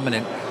the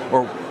dominant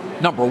or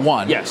number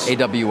one. Yes,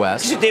 AWS.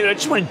 So, David, I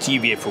just want to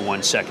deviate for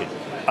 1 second.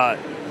 I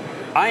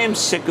am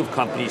sick of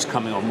companies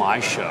coming on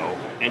my show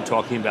and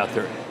talking about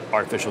their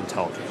artificial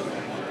intelligence.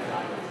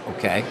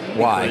 Okay,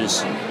 why?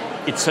 Because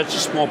it's such a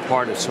small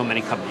part of so many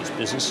companies'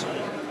 business.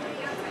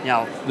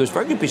 Now, there's a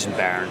very good piece in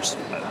Barron's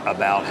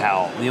about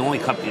how the only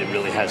company that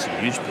really has a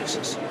huge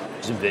business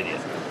is NVIDIA.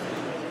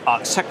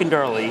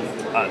 Secondarily,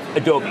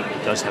 Adobe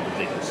does have a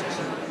big business.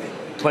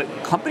 But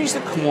companies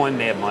that come on,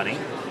 they have money,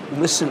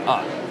 listen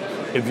up.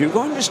 If you're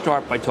going to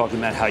start by talking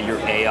about how your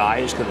AI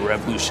is going to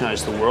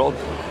revolutionize the world,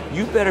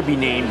 you better be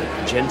named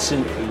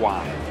Jensen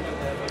Huang.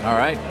 All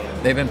right.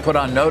 They've been put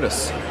on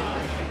notice.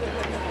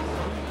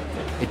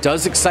 It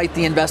does excite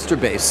the investor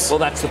base. Well,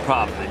 that's the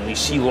problem. And you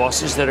see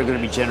losses that are going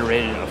to be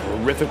generated of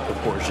horrific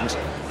proportions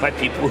by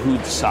people who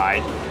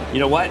decide, you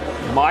know what,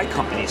 my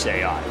company's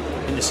AI.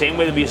 In the same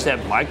way that we used to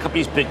have my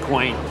company's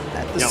Bitcoin.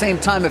 At the same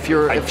time, if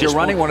you're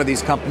running one of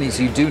these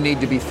companies, you do need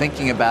to be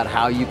thinking about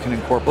how you can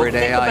incorporate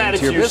AI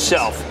into your business.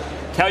 Yourself.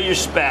 Tell your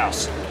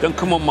spouse, don't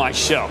come on my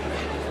show.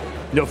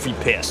 No free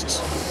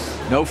passes.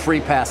 No free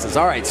passes.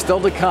 All right,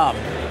 still to come.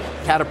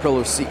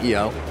 Caterpillar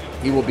CEO.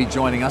 He will be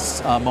joining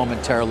us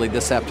momentarily.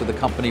 This after the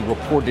company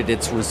reported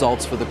its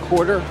results for the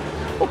quarter.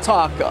 We'll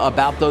talk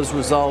about those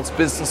results,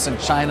 business in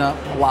China,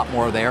 a lot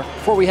more there.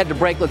 Before we head to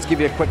break, let's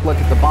give you a quick look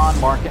at the bond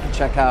market and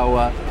check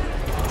how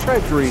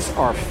treasuries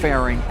are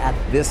faring at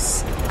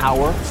this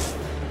hour.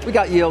 We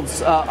got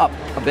yields up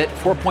a bit,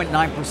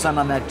 4.9%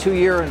 on that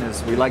 2-year, and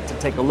as we like to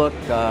take a look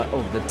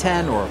over the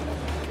 10 or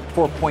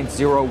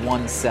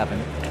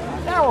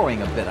 4.017.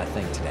 Narrowing a bit, I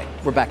think, today.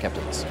 We're back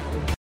after this.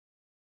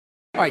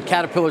 All right,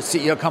 Caterpillar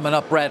CEO coming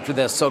up, Brad, for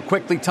this. So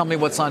quickly, tell me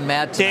what's on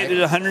MAD tonight.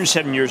 David,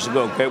 107 years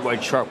ago, Great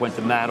White Shark went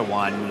to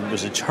Mattawan, and it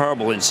was a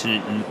terrible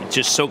incident, and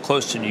just so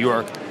close to New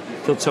York,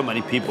 killed so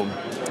many people.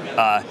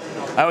 I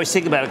always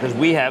think about it because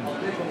we have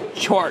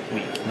Chart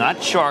Week,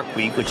 not Shark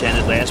Week, which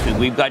ended last week.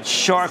 We've got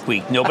Shark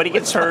Week. Nobody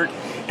gets hurt.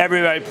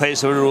 Everybody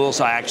plays the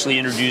rules. I actually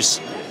introduce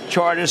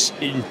chartists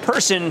in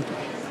person,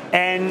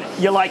 and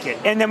you like it.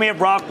 And then we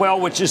have Rockwell,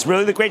 which is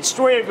really the great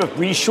story of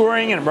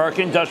reshoring and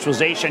American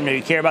industrialization. I know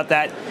you care about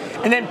that.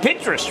 And then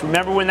Pinterest.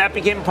 Remember when that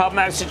became a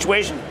problematic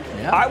situation?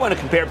 Yeah. I want to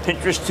compare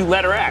Pinterest to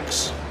letter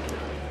X.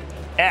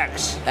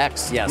 X,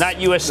 yes.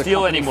 Not U.S.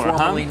 Steel anymore,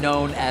 formerly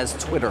known as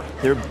Twitter.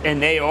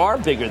 They are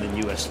bigger than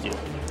U.S. Steel.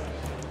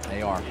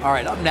 They are. All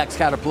right, up next,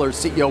 Caterpillar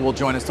CEO will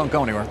join us. Don't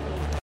go anywhere.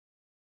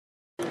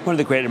 One of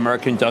the great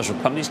American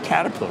industrial companies,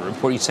 Caterpillar,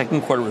 reporting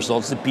second quarter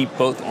results that beat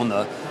both on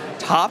the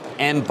top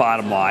and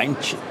bottom line.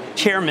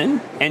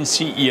 Chairman and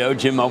CEO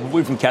Jim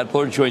Umpleby from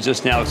Caterpillar joins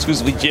us now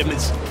exclusively. Jim,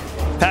 it's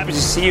happy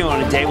to see you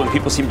on a day when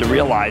people seem to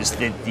realize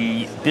that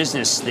the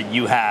business that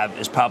you have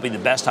is probably the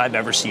best I've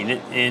ever seen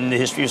it in the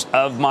history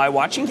of my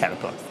watching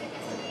Caterpillar.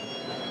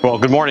 Well,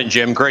 good morning,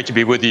 Jim. Great to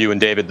be with you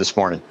and David this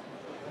morning.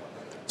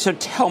 So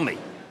tell me,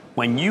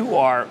 when you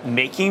are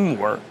making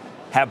more,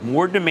 have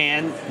more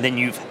demand than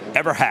you've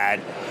ever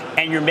had,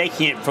 and you're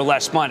making it for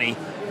less money,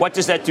 what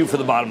does that do for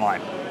the bottom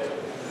line?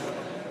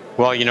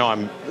 Well,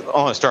 I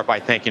want to start by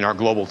thanking our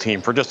global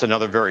team for just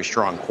another very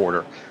strong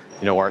quarter.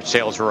 Our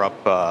sales were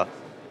up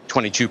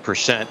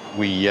 22%.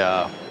 We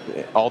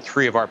all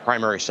three of our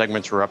primary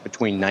segments were up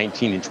between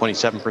 19 and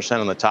 27%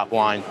 on the top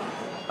line,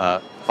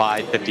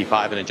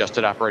 $5.55 in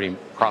adjusted operating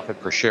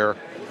profit per share.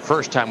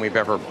 First time we've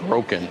ever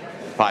broken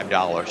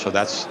 $5. So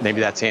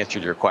that's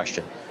answered your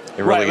question.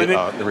 It really,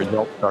 the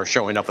results are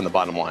showing up in the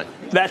bottom line.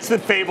 That's the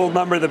fabled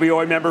number that we all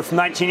remember from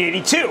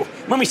 1982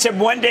 when we said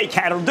one day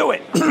Cat will do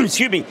it.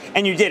 Excuse me,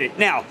 and you did it.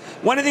 Now,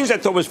 one of the things I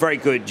thought was very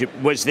good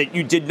was that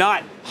you did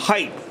not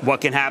hype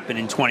what can happen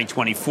in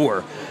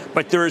 2024,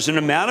 but there is an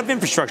amount of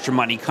infrastructure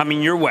money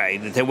coming your way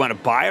that they want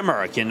to buy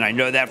American. I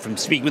know that from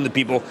speaking with the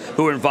people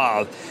who are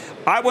involved.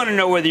 I want to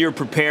know whether you're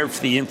prepared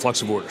for the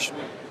influx of orders.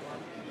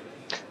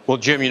 Well,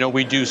 Jim,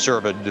 we do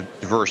serve a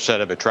diverse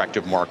set of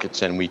attractive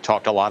markets, and we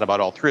talked a lot about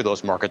all three of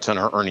those markets on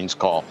our earnings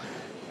call.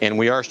 And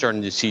we are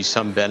starting to see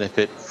some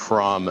benefit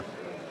from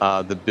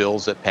the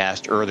bills that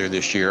passed earlier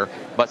this year.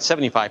 About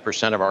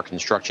 75% of our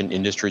construction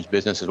industry's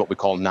business is what we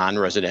call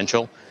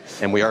non-residential,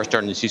 and we are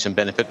starting to see some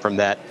benefit from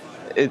that.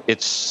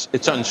 It's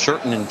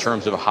uncertain in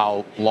terms of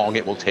how long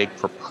it will take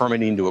for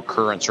permitting to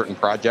occur on certain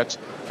projects,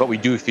 but we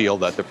do feel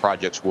that the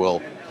projects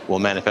will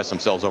manifest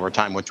themselves over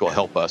time, which will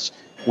help us.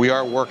 We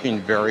are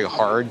working very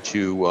hard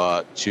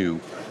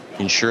to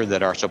ensure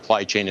that our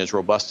supply chain is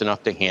robust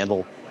enough to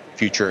handle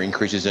future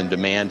increases in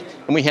demand.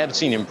 And we have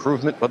seen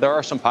improvement, but there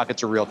are some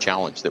pockets of real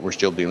challenge that we're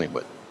still dealing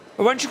with.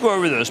 Why don't you go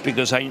over those?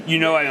 Because I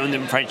own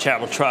them Frank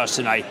Chapel Trust,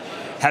 and I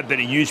have been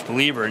a huge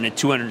believer. And at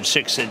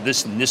 206 said,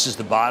 listen, this is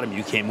the bottom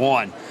you came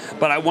on.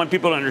 But I want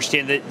people to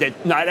understand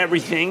that not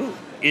everything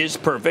is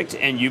perfect,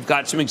 and you've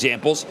got some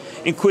examples,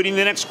 including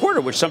the next quarter,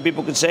 which some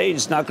people could say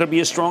is not going to be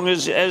as strong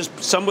as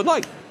some would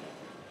like.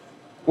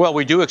 Well,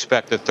 we do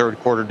expect the third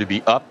quarter to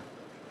be up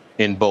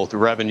in both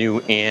revenue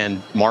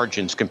and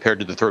margins compared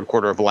to the third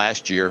quarter of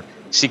last year.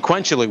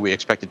 Sequentially, we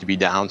expect it to be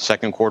down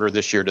second quarter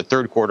this year to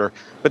third quarter,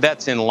 but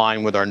that's in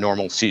line with our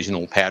normal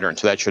seasonal pattern,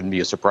 so that shouldn't be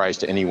a surprise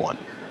to anyone.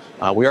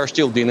 We are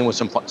still dealing with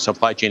some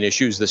supply chain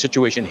issues. The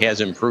situation has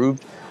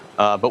improved,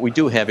 but we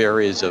do have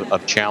areas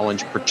of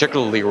challenge,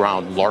 particularly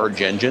around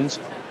large engines,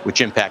 which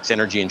impacts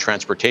energy and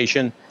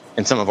transportation,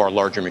 and some of our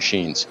larger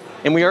machines.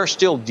 And we are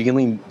still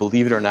dealing,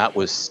 believe it or not,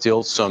 with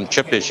still some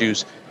chip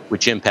issues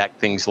which impact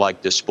things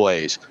like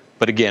displays.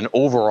 But again,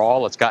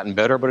 overall, it's gotten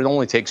better, but it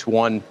only takes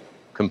one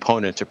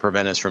component to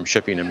prevent us from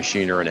shipping a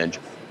machine or an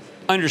engine.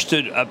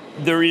 Understood.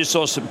 There is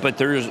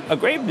a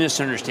great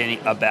misunderstanding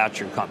about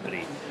your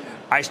company.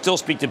 I still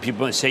speak to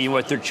people and say, you know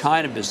what, their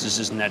China business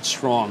isn't that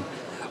strong.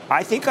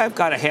 I think I've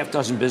got a half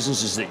dozen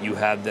businesses that you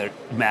have that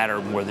matter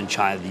more than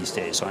China these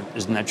days.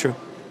 Isn't that true?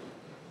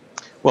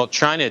 Well,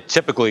 China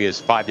typically is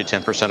 5 to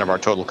 10% of our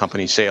total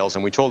company sales,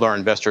 and we told our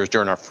investors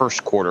during our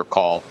first quarter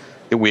call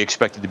that we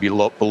expected to be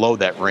below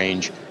that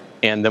range,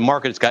 and the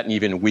market has gotten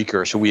even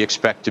weaker, so we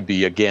expect to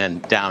be, again,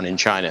 down in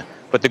China.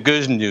 But the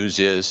good news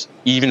is,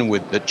 even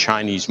with the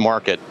Chinese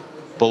market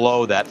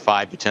below that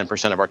 5 to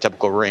 10% of our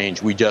typical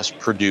range, we just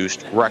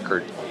produced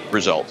record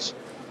results.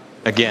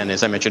 Again,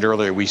 as I mentioned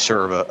earlier, we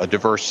serve a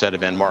diverse set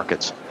of end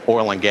markets: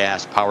 oil and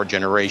gas, power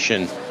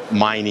generation,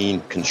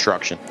 mining,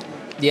 construction.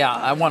 Yeah,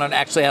 I want to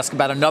actually ask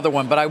about another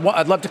one, but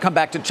I'd love to come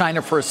back to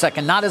China for a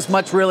second. Not as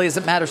much really as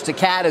it matters to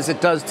CAT as it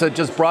does to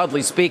just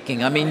broadly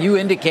speaking. I mean, you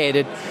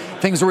indicated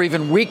things were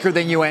even weaker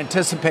than you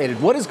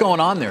anticipated. What is going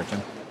on there,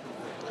 Jim?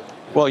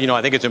 Well,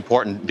 I think it's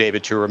important,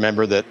 David, to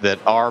remember that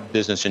our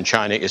business in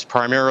China is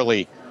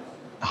primarily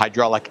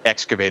hydraulic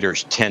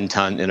excavators 10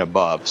 ton and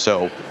above.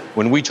 So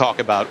when we talk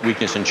about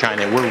weakness in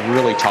China, we're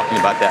really talking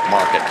about that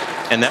market.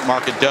 And that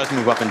market does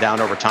move up and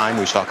down over time.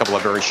 We saw a couple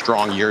of very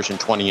strong years in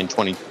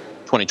 2020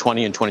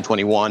 and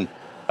 2021,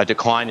 a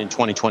decline in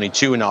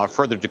 2022, and now a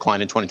further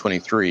decline in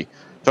 2023.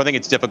 So I think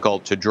it's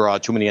difficult to draw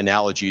too many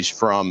analogies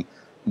from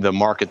the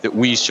market that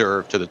we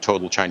serve to the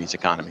total Chinese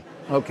economy.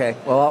 Okay,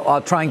 well,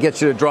 I'll try and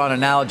get you to draw an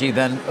analogy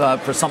then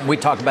for something we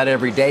talk about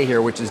every day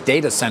here, which is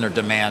data center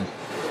demand.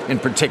 In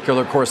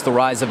particular, of course, the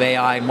rise of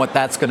AI and what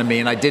that's going to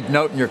mean. I did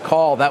note in your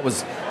call that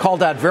was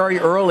called out very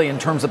early in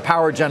terms of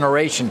power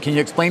generation. Can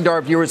you explain to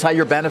our viewers how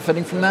you're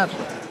benefiting from that?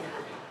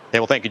 Yeah,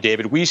 well, thank you,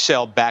 David. We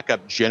sell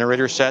backup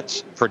generator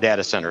sets for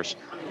data centers,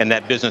 and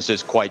that business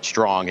is quite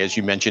strong. As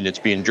you mentioned, it's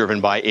being driven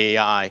by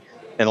AI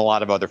and a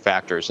lot of other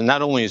factors. And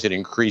not only is it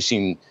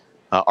increasing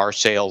our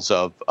sales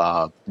of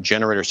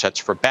generator sets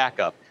for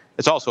backup,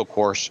 it's also, of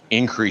course,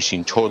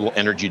 increasing total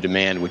energy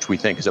demand, which we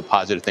think is a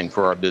positive thing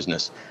for our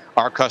business.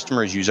 Our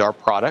customers use our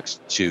products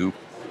to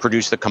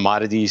produce the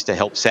commodities to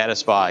help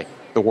satisfy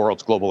the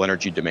world's global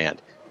energy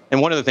demand.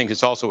 And one of the things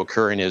that's also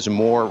occurring is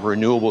more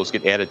renewables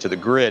get added to the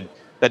grid.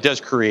 That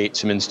does create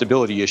some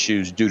instability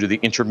issues due to the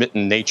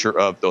intermittent nature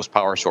of those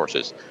power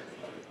sources.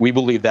 We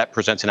believe that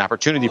presents an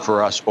opportunity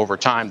for us over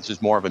time. This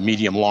is more of a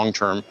medium,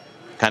 long-term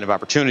kind of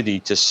opportunity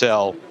to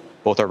sell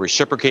both our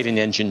reciprocating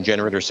engine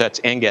generator sets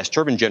and gas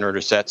turbine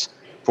generator sets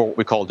for what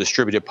we call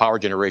distributed power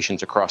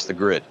generations across the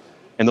grid.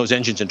 And those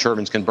engines and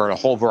turbines can burn a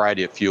whole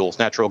variety of fuels: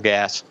 natural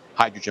gas,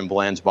 hydrogen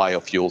blends,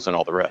 biofuels, and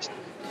all the rest.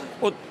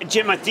 Well,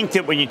 Jim, I think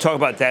that when you talk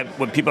about that,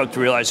 what people have to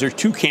realize, there's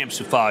two camps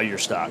who follow your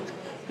stock.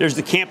 There's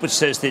the camp which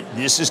says that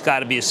this has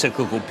got to be a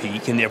cyclical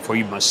peak, and therefore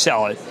you must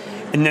sell it.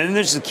 And then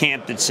there's the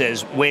camp that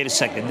says, wait a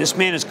second, this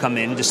man has come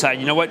in and decided,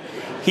 you know what,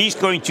 he's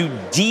going to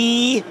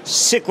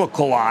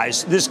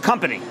de-cyclicalize this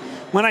company.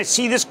 When I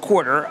see this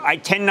quarter, I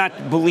tend not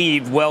to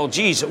believe, well,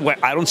 geez,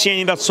 I don't see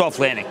anything about soft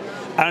landing.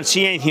 I don't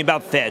see anything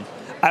about Fed.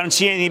 I don't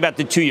see anything about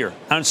the 2-year.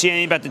 I don't see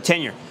anything about the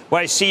 10-year.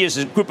 What I see is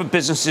a group of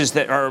businesses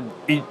that are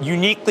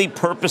uniquely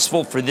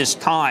purposeful for this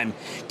time.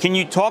 Can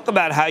you talk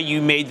about how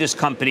you made this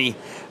company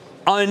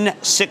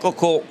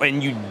uncyclical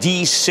and you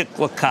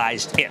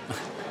de-cyclicized it?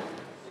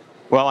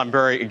 Well, I'm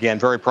very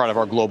proud of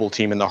our global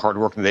team and the hard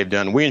work that they've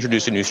done. We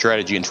introduced a new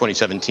strategy in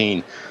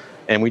 2017,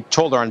 and we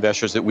told our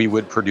investors that we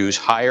would produce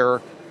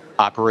higher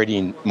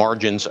operating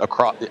margins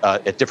across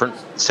at different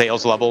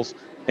sales levels,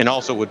 and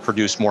also would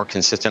produce more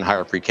consistent,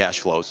 higher free cash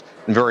flows.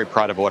 I'm very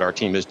proud of what our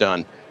team has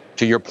done.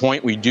 To your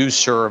point, we do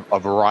serve a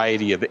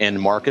variety of end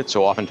markets.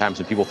 So oftentimes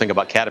when people think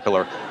about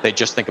Caterpillar, they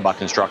just think about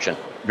construction.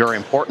 Very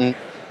important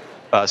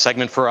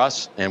segment for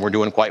us, and we're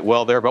doing quite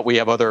well there, but we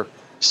have other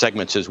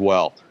segments as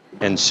well.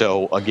 And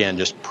so, again,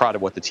 just proud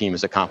of what the team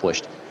has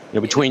accomplished.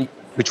 Between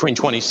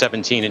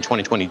 2017 and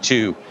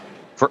 2022,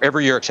 for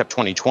every year except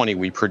 2020,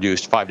 we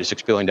produced $5 to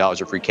 $6 billion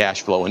of free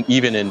cash flow. And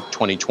even in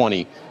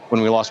 2020,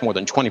 when we lost more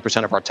than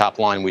 20% of our top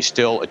line, we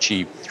still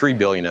achieved $3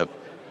 billion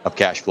of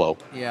cash flow.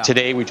 Yeah.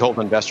 Today, we told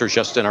investors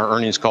just in our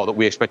earnings call that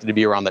we expected to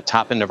be around the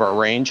top end of our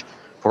range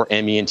for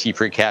ME&T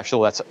free cash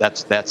flow.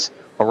 That's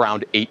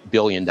around $8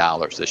 billion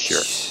this year.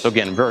 So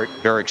again, very,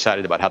 very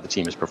excited about how the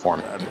team is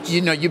performing.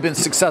 You've been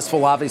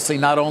successful, obviously,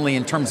 not only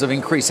in terms of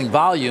increasing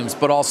volumes,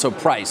 but also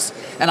price.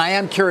 And I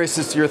am curious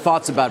as to your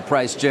thoughts about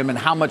price, Jim, and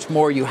how much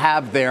more you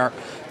have there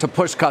to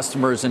push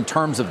customers in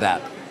terms of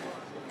that.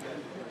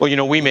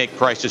 Well, we make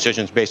price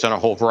decisions based on a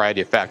whole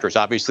variety of factors.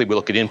 Obviously, we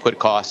look at input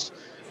costs,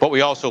 but we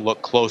also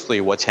look closely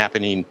at what's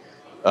happening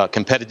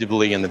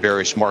competitively in the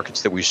various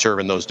markets that we serve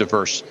in those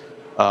diverse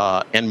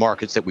end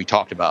markets that we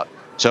talked about.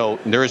 So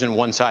there isn't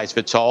one size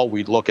fits all.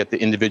 We look at the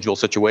individual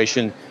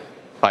situation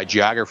by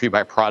geography,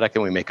 by product,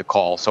 and we make a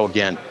call. So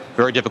again,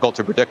 very difficult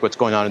to predict what's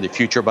going on in the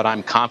future, but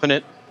I'm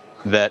confident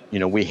that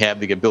we have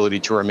the ability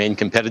to remain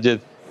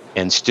competitive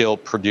and still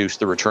produce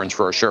the returns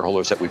for our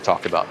shareholders that we've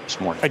talked about this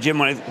morning.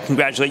 Jim, I want to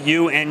congratulate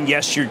you and,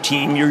 yes, your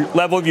team. Your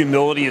level of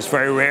humility is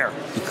very rare.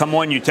 You come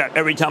on,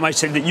 every time I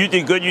said that you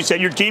did good, you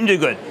said your team did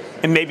good.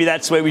 And maybe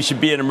that's the way we should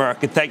be in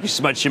America. Thank you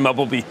so much, Jim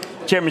Umpleby,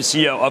 Chairman and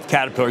CEO of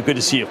Caterpillar. Good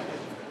to see you.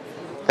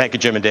 Thank you,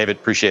 Jim and David.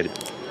 Appreciate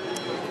it.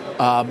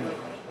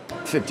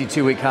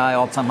 52-week high,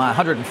 all-time high,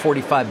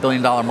 $145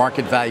 billion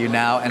market value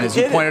now. And as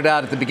you pointed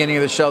out at the beginning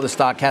of the show, the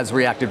stock has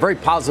reacted very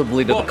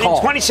positively to the call.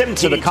 In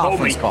 2017, he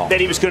told me that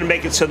he was going to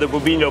make it so there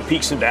will be no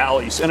peaks and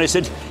valleys. And I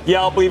said,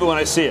 yeah, I'll believe it when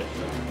I see it.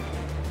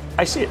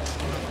 I see it.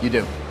 You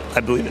do. I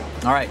believe it.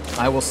 All right.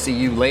 I will see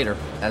you later,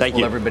 as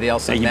will everybody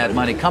else in Mad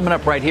Money. Coming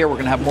up right here, we're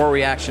going to have more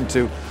reaction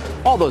to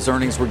all those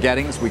earnings we're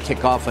getting as we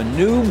kick off a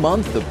new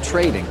month of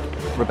trading.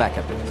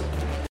 Rebecca.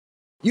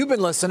 You've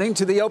been listening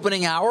to the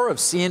opening hour of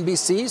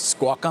CNBC's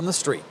Squawk on the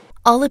Street.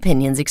 All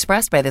opinions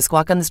expressed by the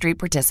Squawk on the Street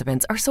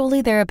participants are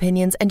solely their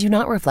opinions and do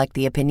not reflect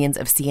the opinions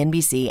of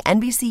CNBC,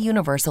 NBC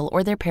Universal,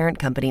 or their parent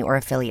company or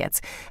affiliates,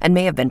 and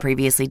may have been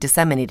previously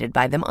disseminated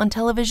by them on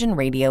television,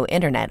 radio,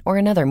 internet, or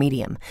another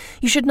medium.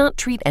 You should not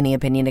treat any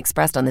opinion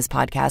expressed on this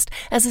podcast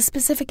as a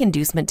specific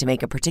inducement to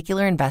make a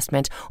particular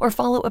investment or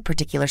follow a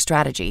particular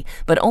strategy,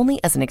 but only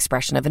as an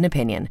expression of an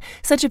opinion.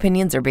 Such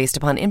opinions are based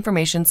upon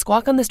information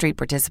Squawk on the Street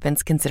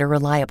participants consider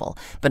reliable,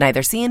 but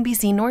neither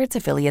CNBC nor its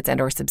affiliates and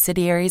or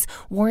subsidiaries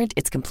warrant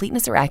its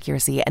completeness or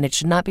accuracy, and it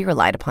should not be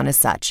relied upon as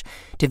such.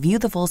 To view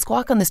the full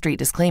Squawk on the Street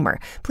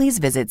disclaimer, please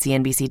visit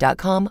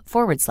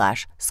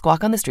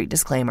cnbc.com/Squawk on the Street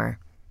disclaimer.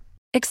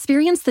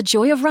 Experience the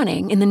joy of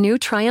running in the new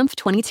Triumph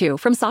 22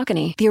 from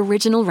Saucony, the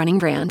original running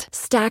brand.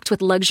 Stacked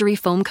with luxury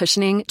foam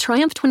cushioning,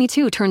 Triumph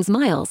 22 turns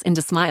miles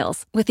into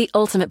smiles with the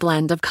ultimate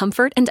blend of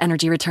comfort and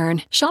energy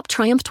return. Shop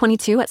Triumph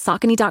 22 at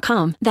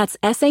Saucony.com. That's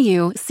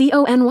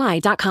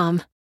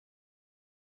SAUCONY.com.